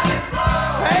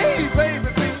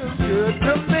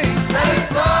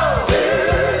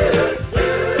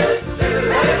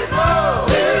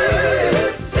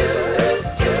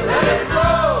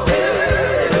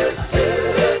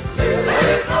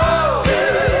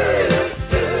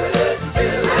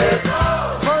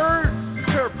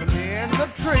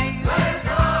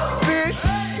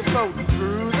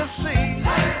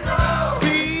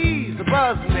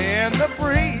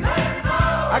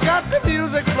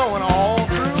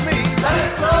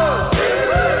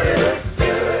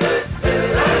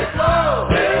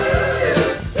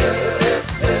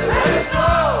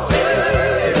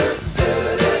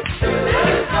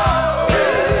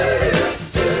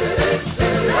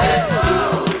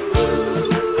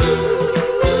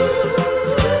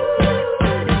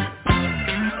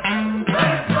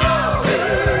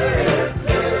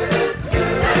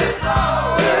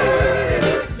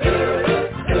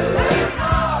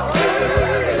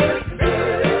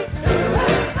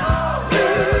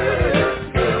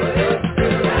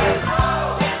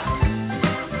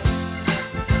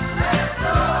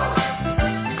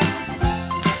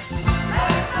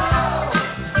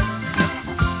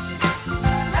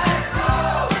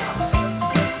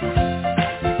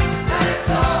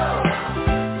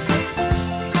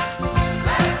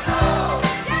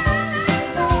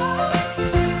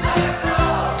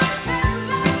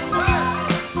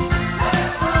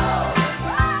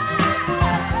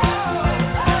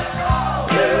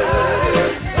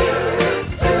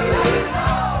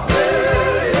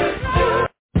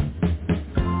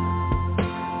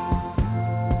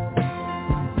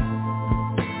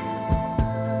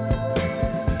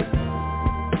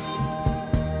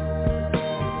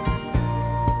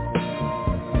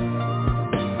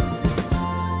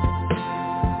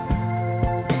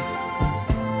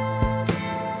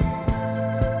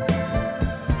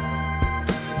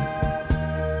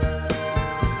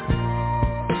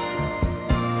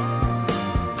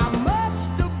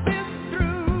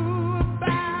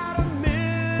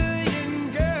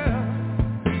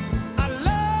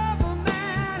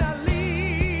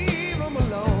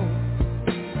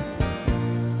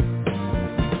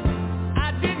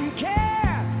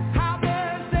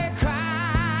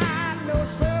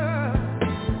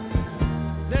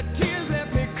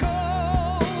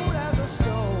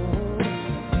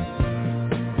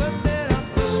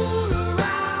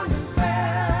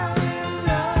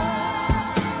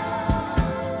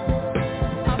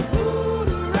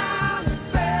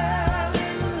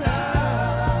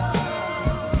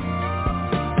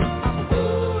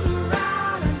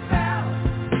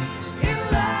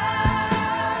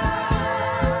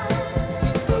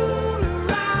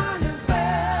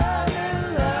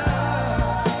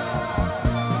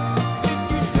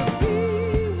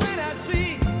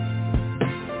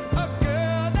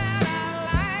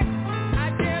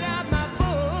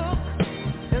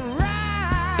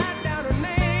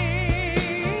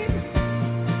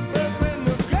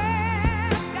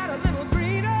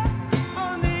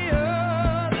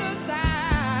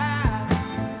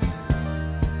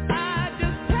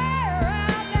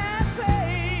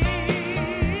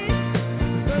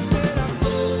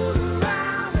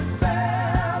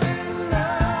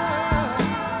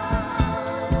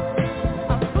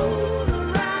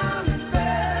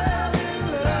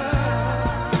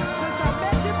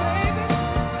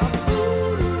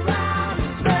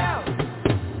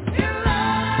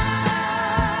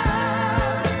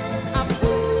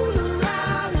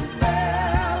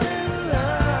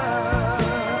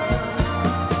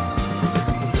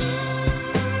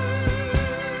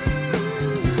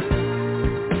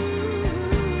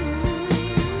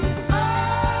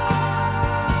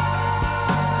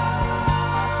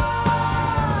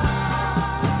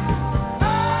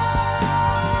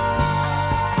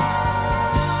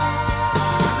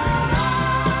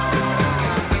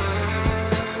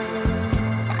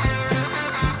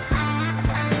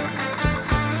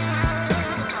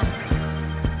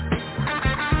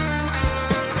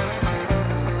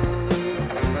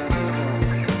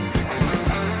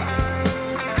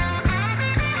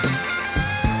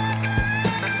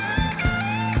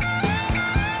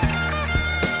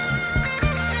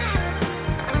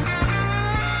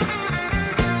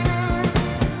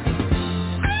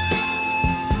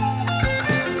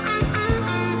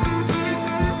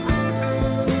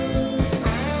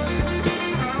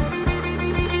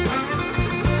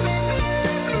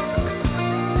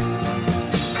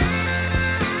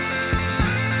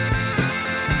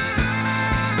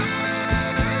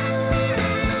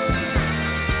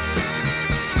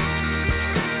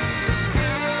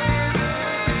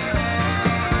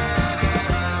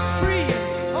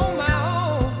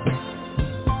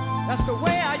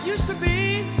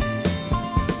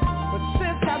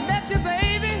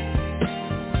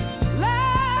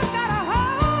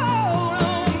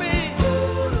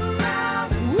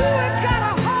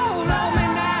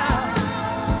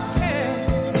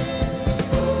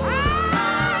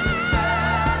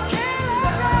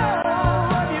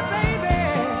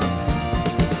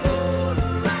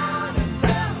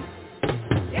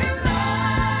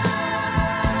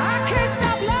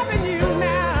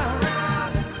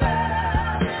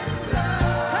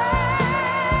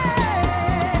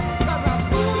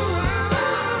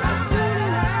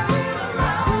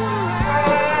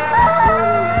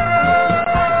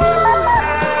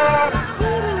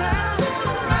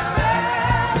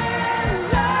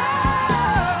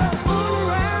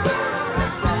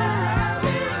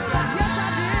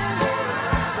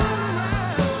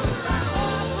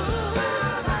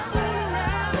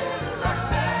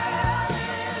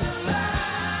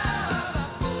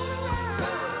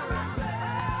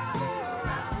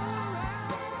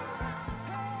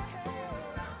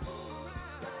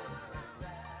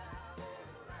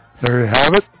There you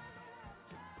have it.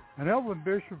 And Elvin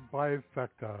Bishop by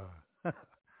Fecta.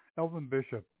 Elvin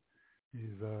Bishop.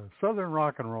 He's a southern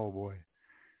rock and roll boy.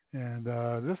 And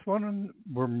this one,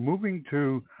 we're moving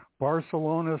to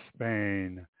Barcelona,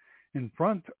 Spain, in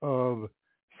front of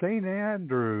St.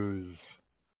 Andrew's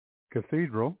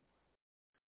Cathedral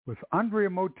with Andrea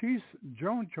Motis,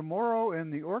 Joan Chamorro,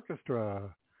 and the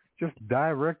orchestra. Just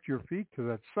direct your feet to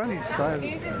that sunny side of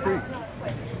the street.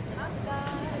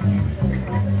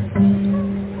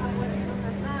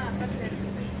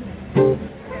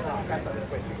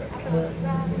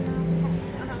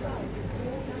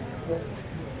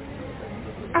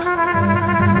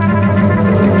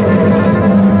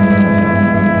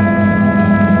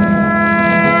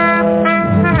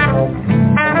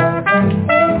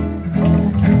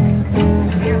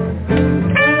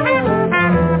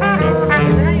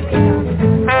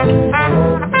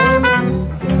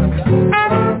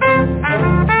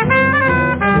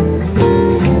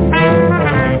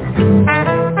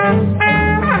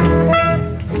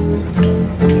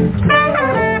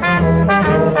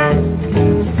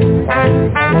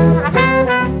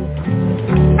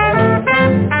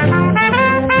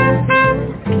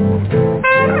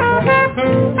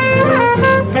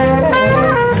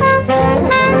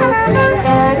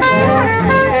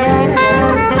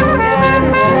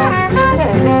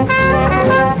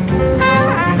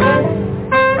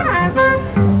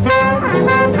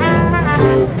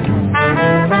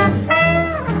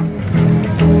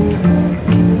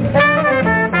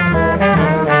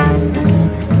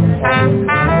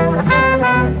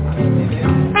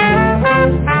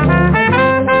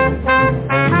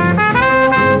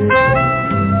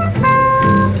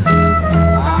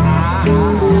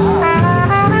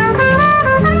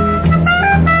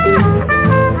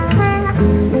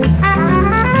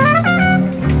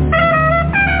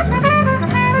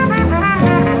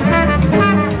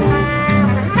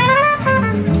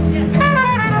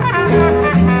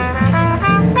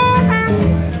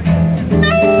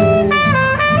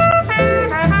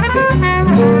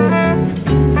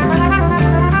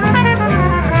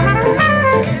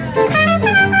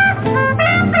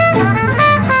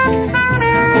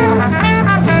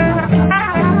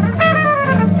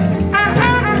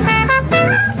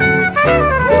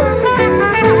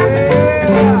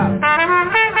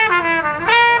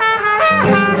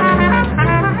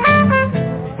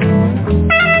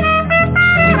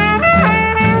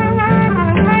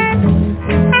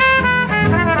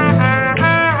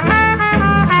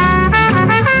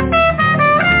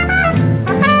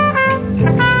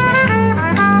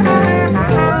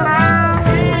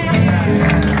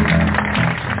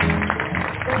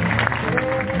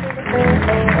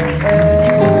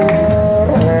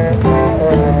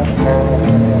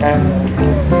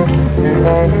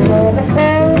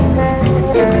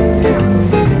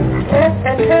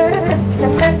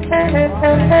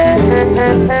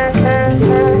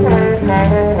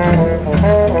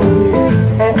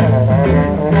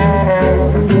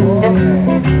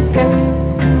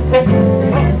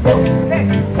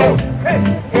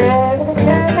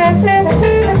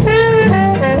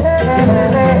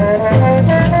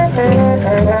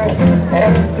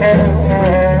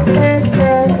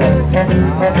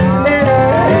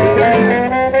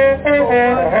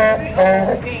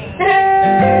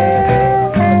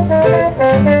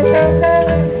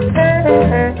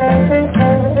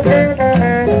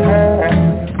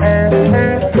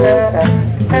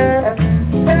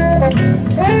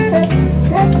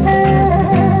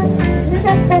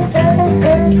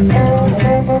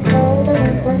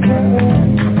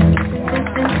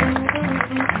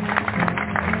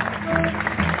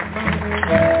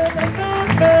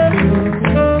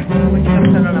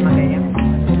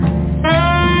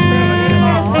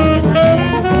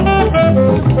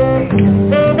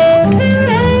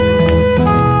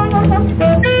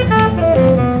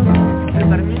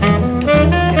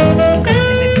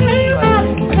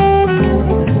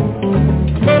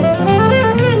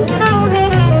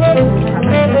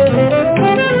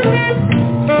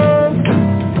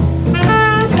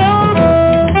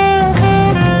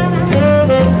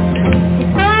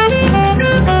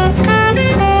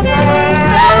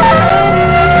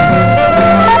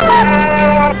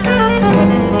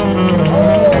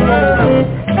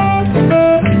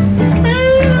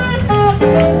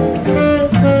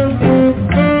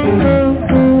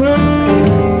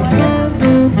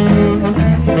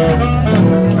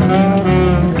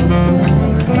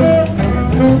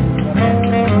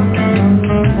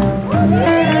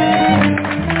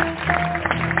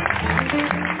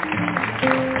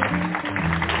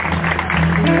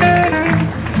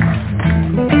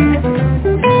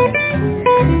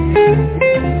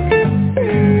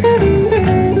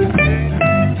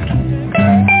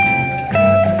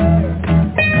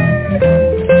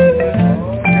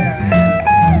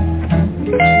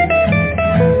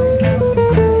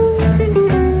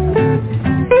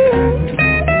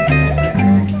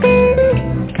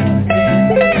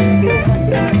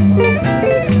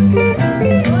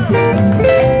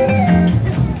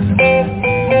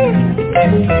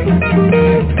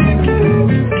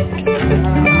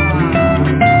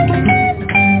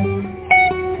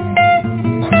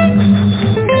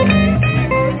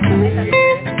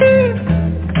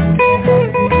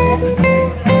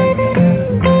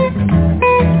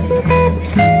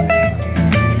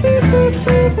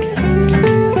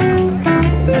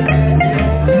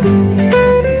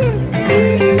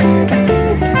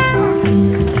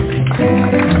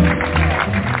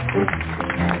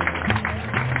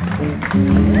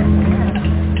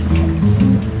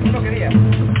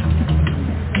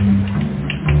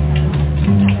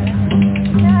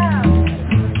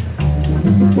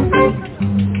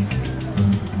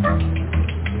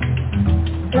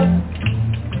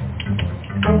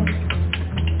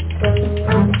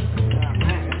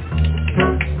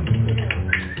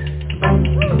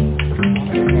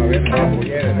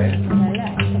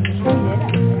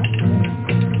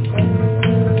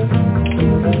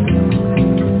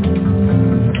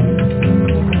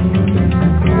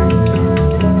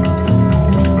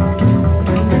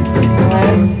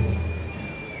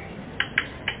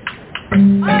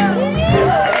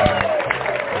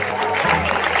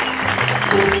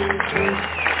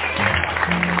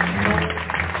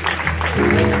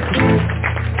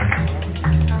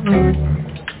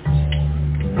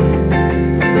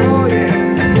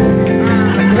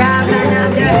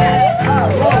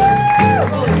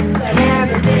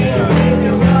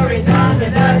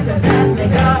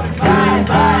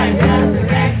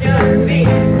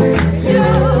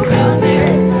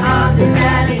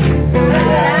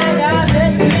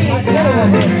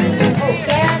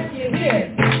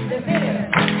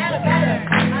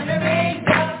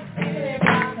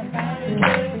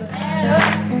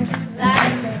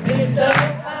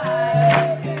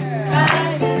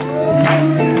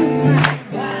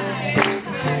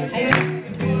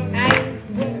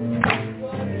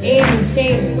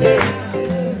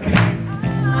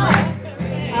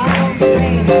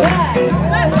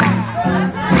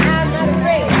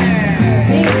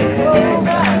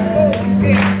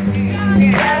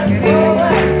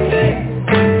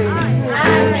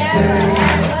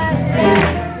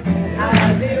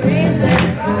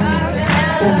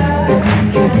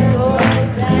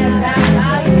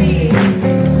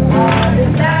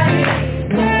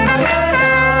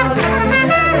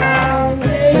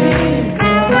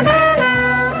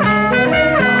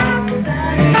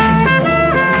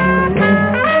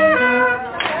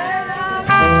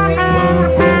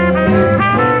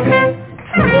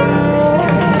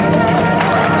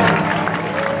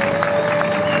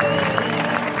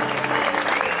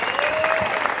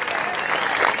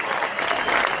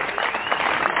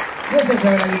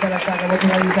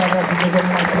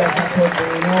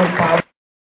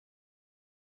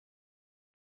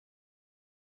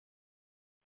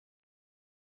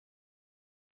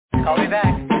 Call me back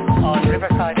on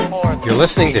Riverside 4. You're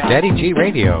listening to Daddy G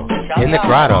Radio in the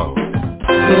Grotto.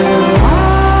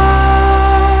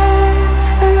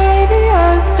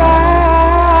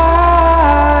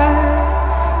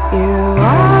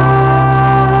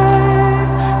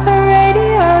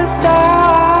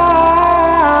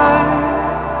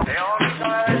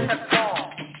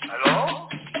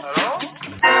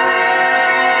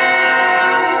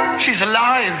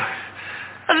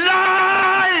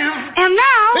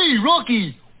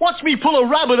 Rocky, watch me pull a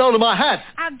rabbit out of my hat.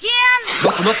 Again?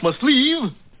 Nothing up my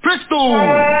sleeve. Presto!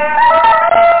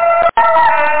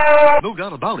 No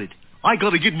doubt about it. I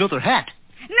gotta get another hat.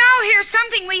 Now here's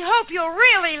something we hope you'll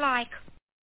really like.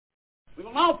 We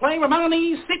will now play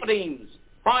Romani's Sympathies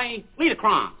by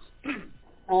Liederkranz.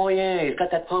 Oh, yeah, he's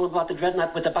got that poem about the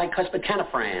dreadnought with the bicuspid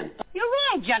canifran. You're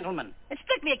wrong, gentlemen. It's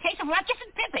strictly a case of Ratchis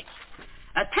and Pippets.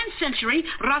 A 10th century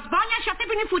Razbanya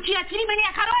Shatipini Fuchia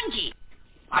Tirimania Karonji.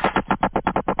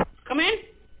 Come in.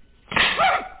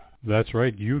 That's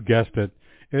right, you guessed it.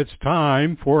 It's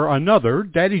time for another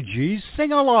Daddy G's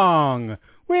sing-along.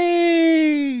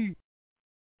 Whee!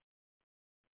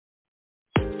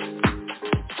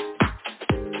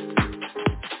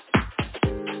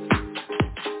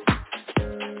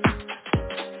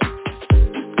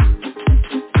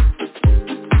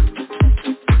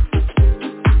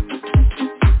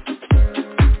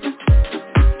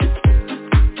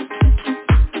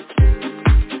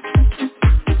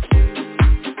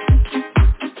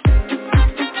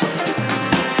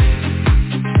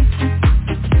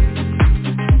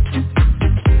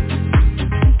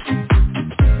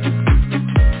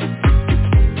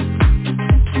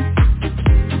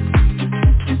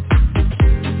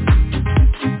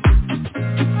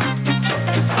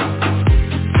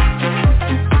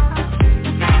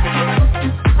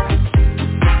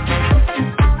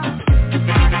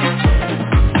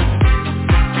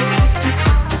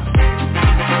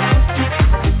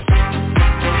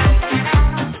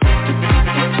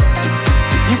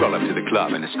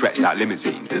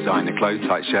 Limousine, designer clothes,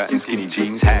 tight shirt and skinny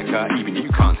jeans, haircut, even you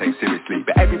can't take seriously.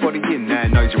 But everybody in there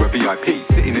knows you're a VIP,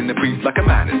 sitting in the booth like a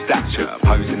man of stature,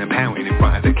 posing and pouting in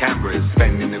front of the cameras,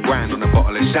 spending the grand on a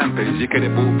bottle of shampoos. You could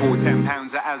have bought for £10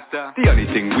 at Asda. The only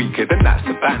thing weaker than that's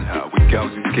the banter, with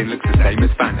girls whose skin looks the same as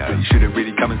Fanta. You should have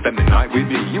really come and spent the night with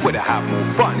me. You would have had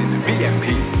more fun in the VMP.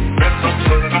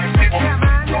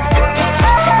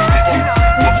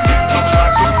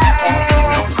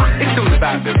 It's all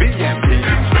about the VMP.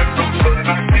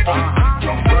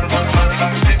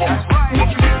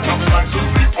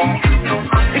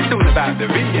 It's all about the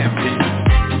VMP.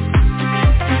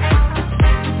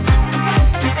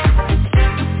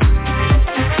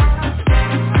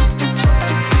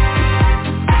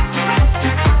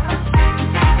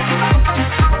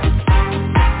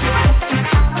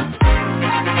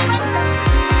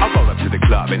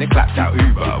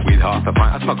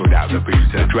 smuggled out the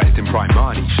boozer, dressed in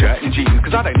Primani, shirt and jeans,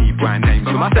 cause I don't need brand names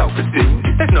for my self-esteem.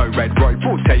 There's no red rope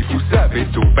or table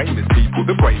service, all famous people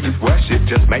the brainless worship,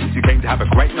 just mates who came to have a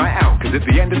great night out, cause at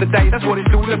the end of the day that's what it's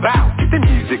all about. The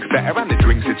music's better and the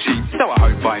drinks are cheap, so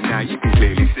I hope by now you can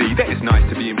clearly see that it's nice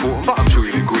to be important, but I'm sure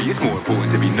you'll agree it's more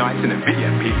important to be nice than a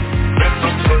VIP.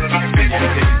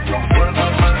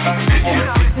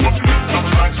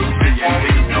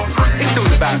 It's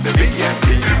all about the VIP.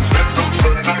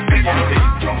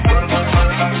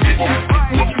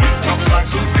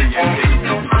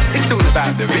 It's all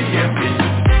about the VIP.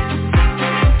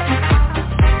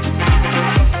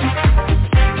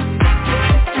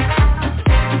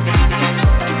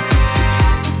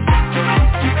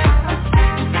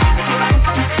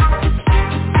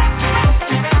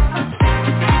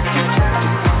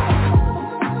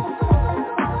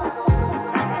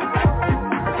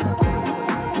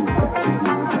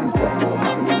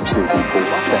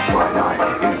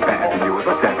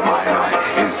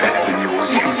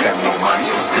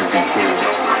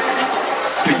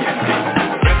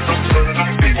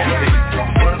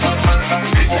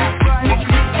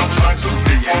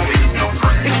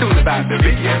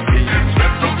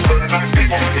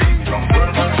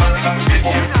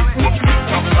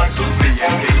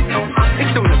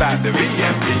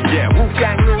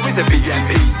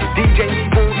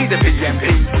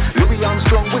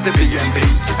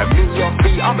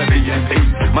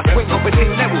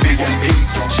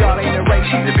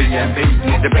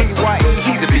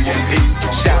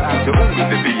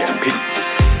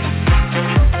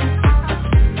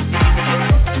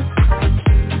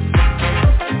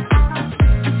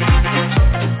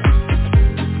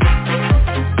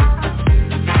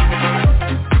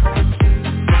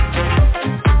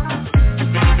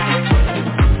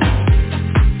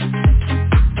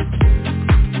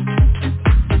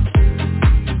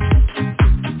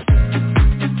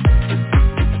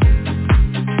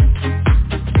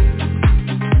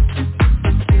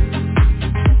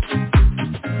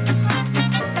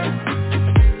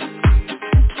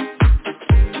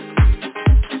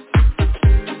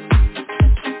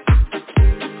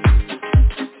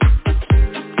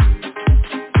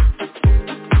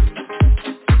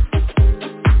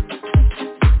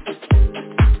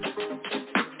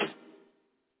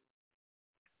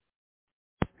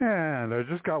 And I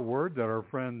just got word that our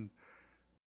friend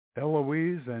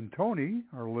Eloise and Tony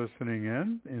are listening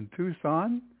in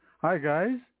Tucson. Hi,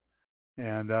 guys.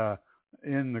 And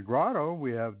in the Grotto,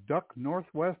 we have Duck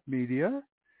Northwest Media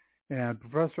and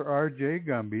Professor R.J.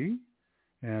 Gumby.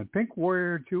 And Pink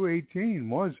Warrior 218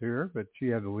 was here, but she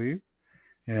had to leave.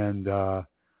 And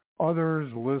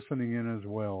others listening in as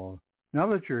well. Now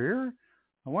that you're here,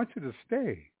 I want you to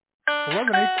stay.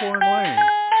 11 Acorn Lane.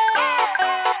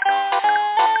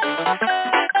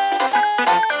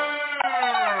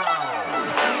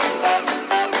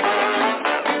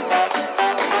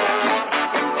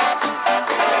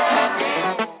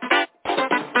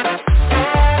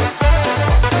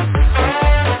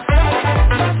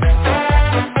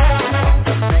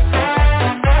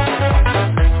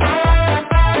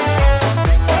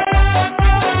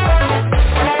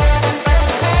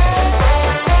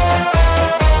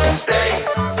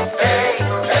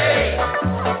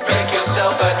 Make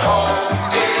yourself at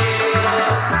home.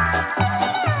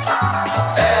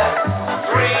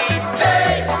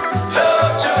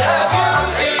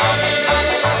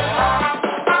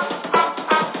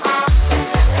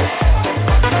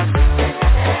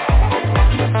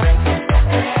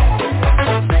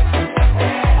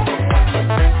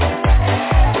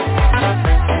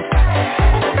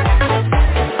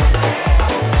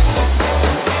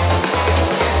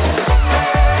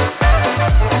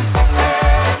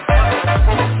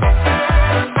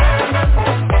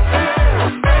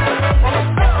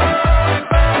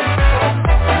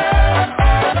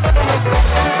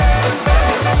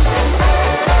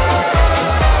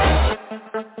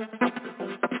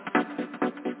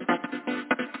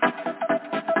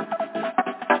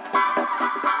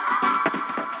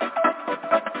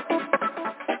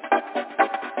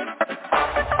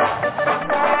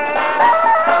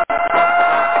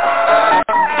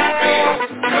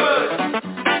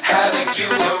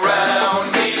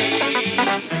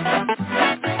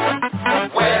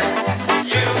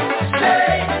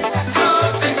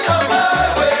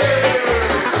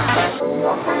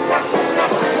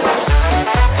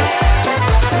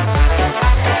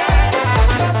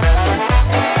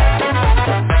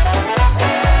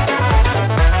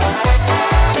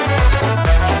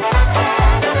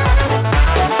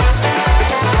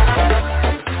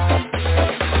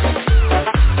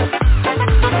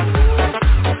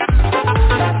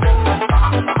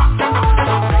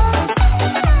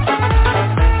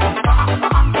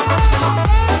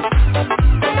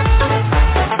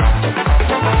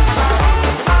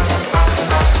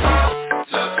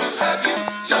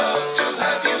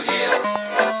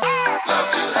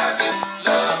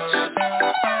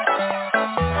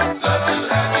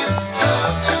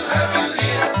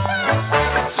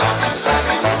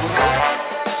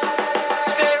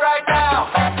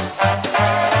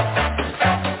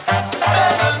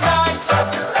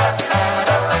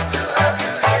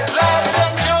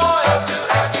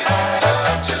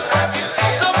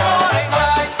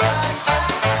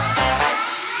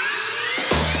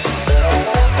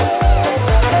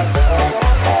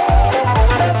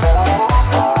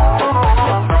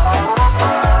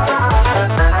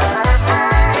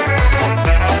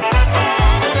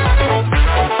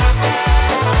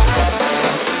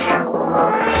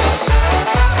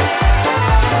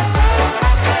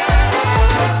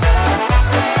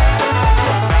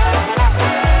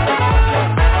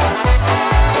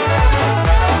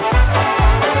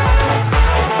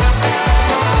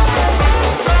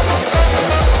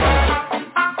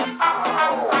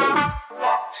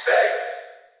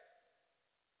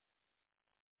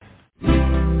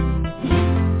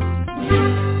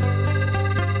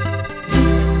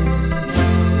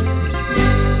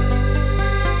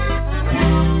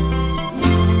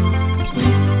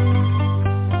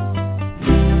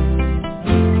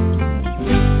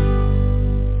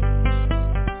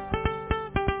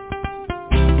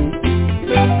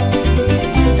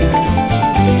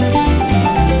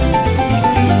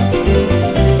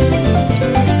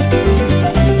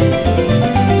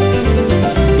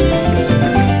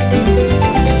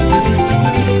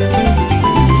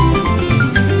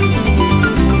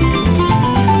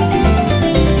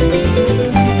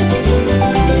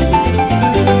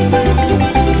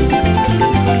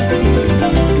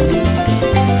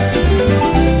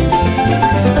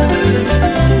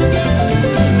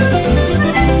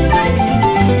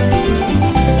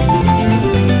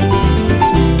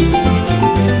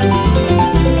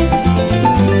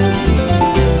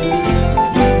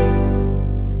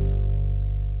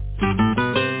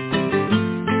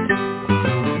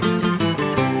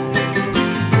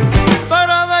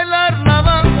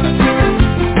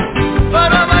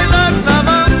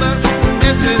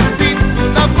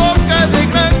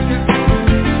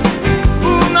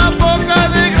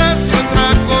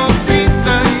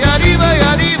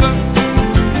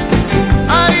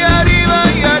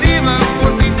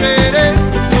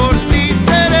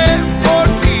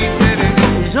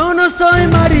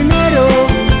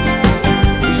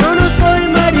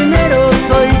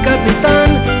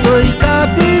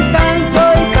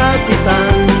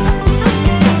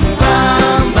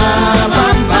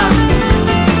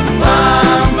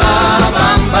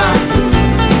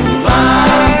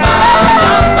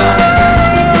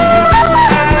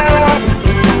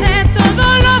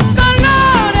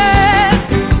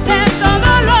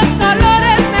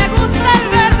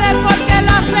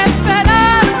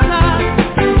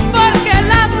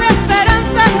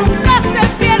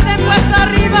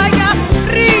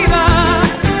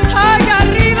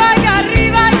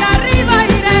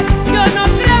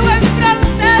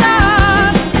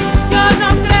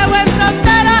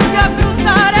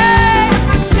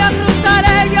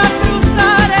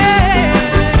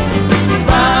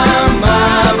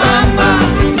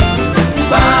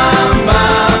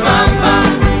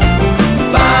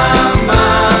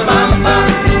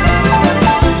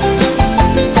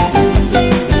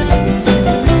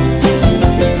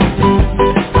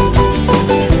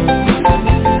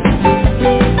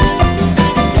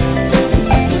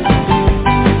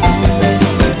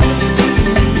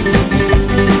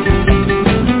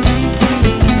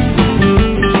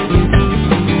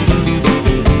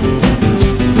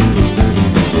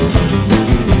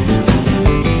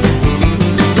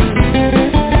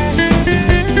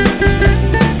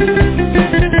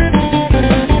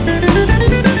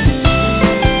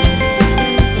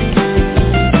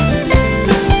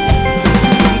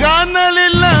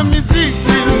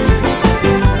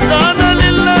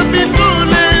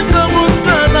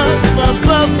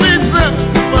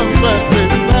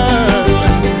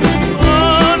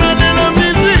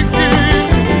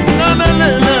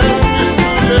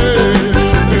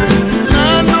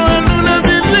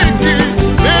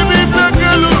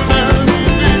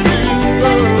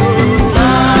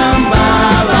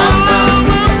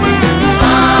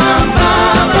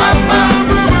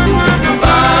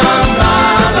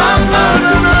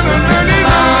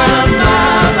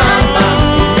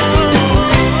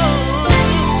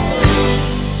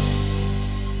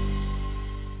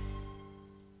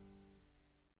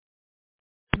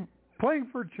 Playing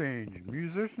for Change.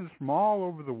 Musicians from all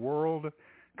over the world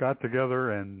got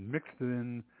together and mixed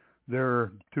in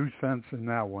their 2 cents in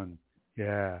that one.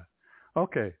 Yeah.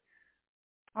 Okay.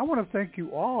 I want to thank you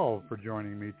all for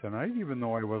joining me tonight, even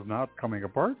though I was not coming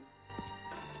apart.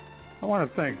 I want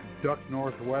to thank Duck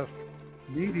Northwest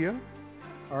Media,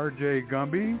 RJ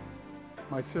Gumby,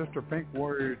 my sister Pink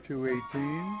Warrior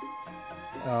 218,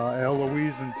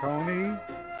 Eloise and Tony,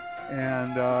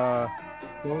 and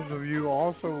those of you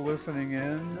also listening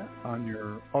in on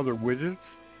your other widgets,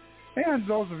 and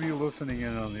those of you listening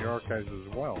in on the archives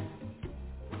as well.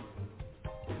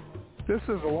 This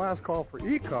is the last call for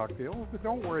e-cocktails, but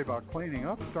don't worry about cleaning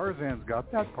up. Starzan's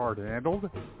got that part handled.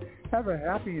 Have a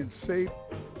happy and safe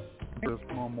this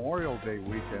Memorial Day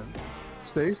weekend.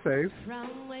 Stay safe,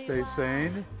 stay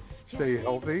sane, stay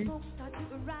healthy,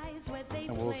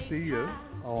 and we'll see you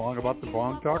along about the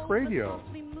Blog Talk Radio.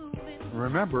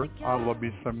 Remember, I love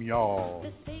you some y'all.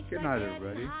 Good night,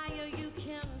 everybody.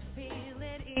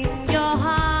 In your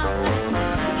heart,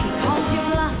 he calls you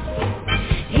bluff.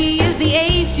 He is the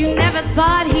ace you never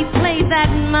thought he played that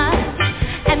much,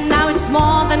 and now it's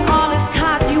more than all his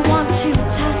cards you want to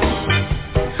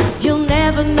touch. You'll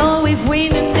never know if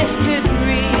winning this could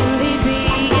really be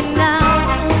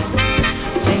enough.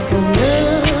 Take a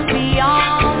look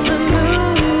beyond the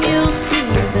moon, you'll see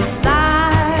the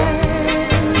stars.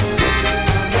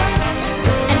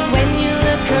 And when you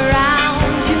look around,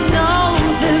 you know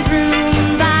the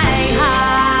room by heart.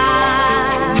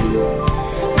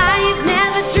 I've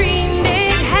never dreamed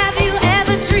it. Have you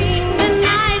ever dreamed a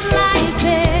night like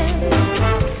this?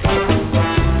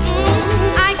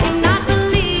 I cannot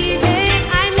believe it.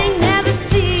 I may never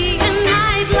see a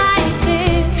night like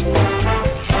this.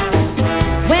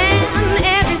 When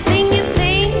everything you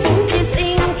think is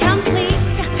incomplete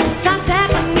starts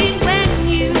happening when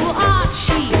you are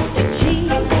cheek to cheek.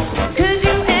 Could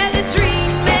you ever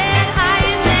dream it? I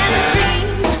never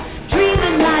dream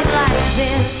a night like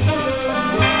this.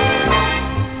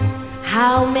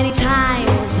 How many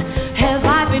times have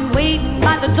I been waiting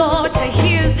by the door to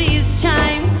hear these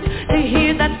chimes, to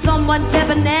hear that someone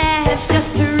debonair has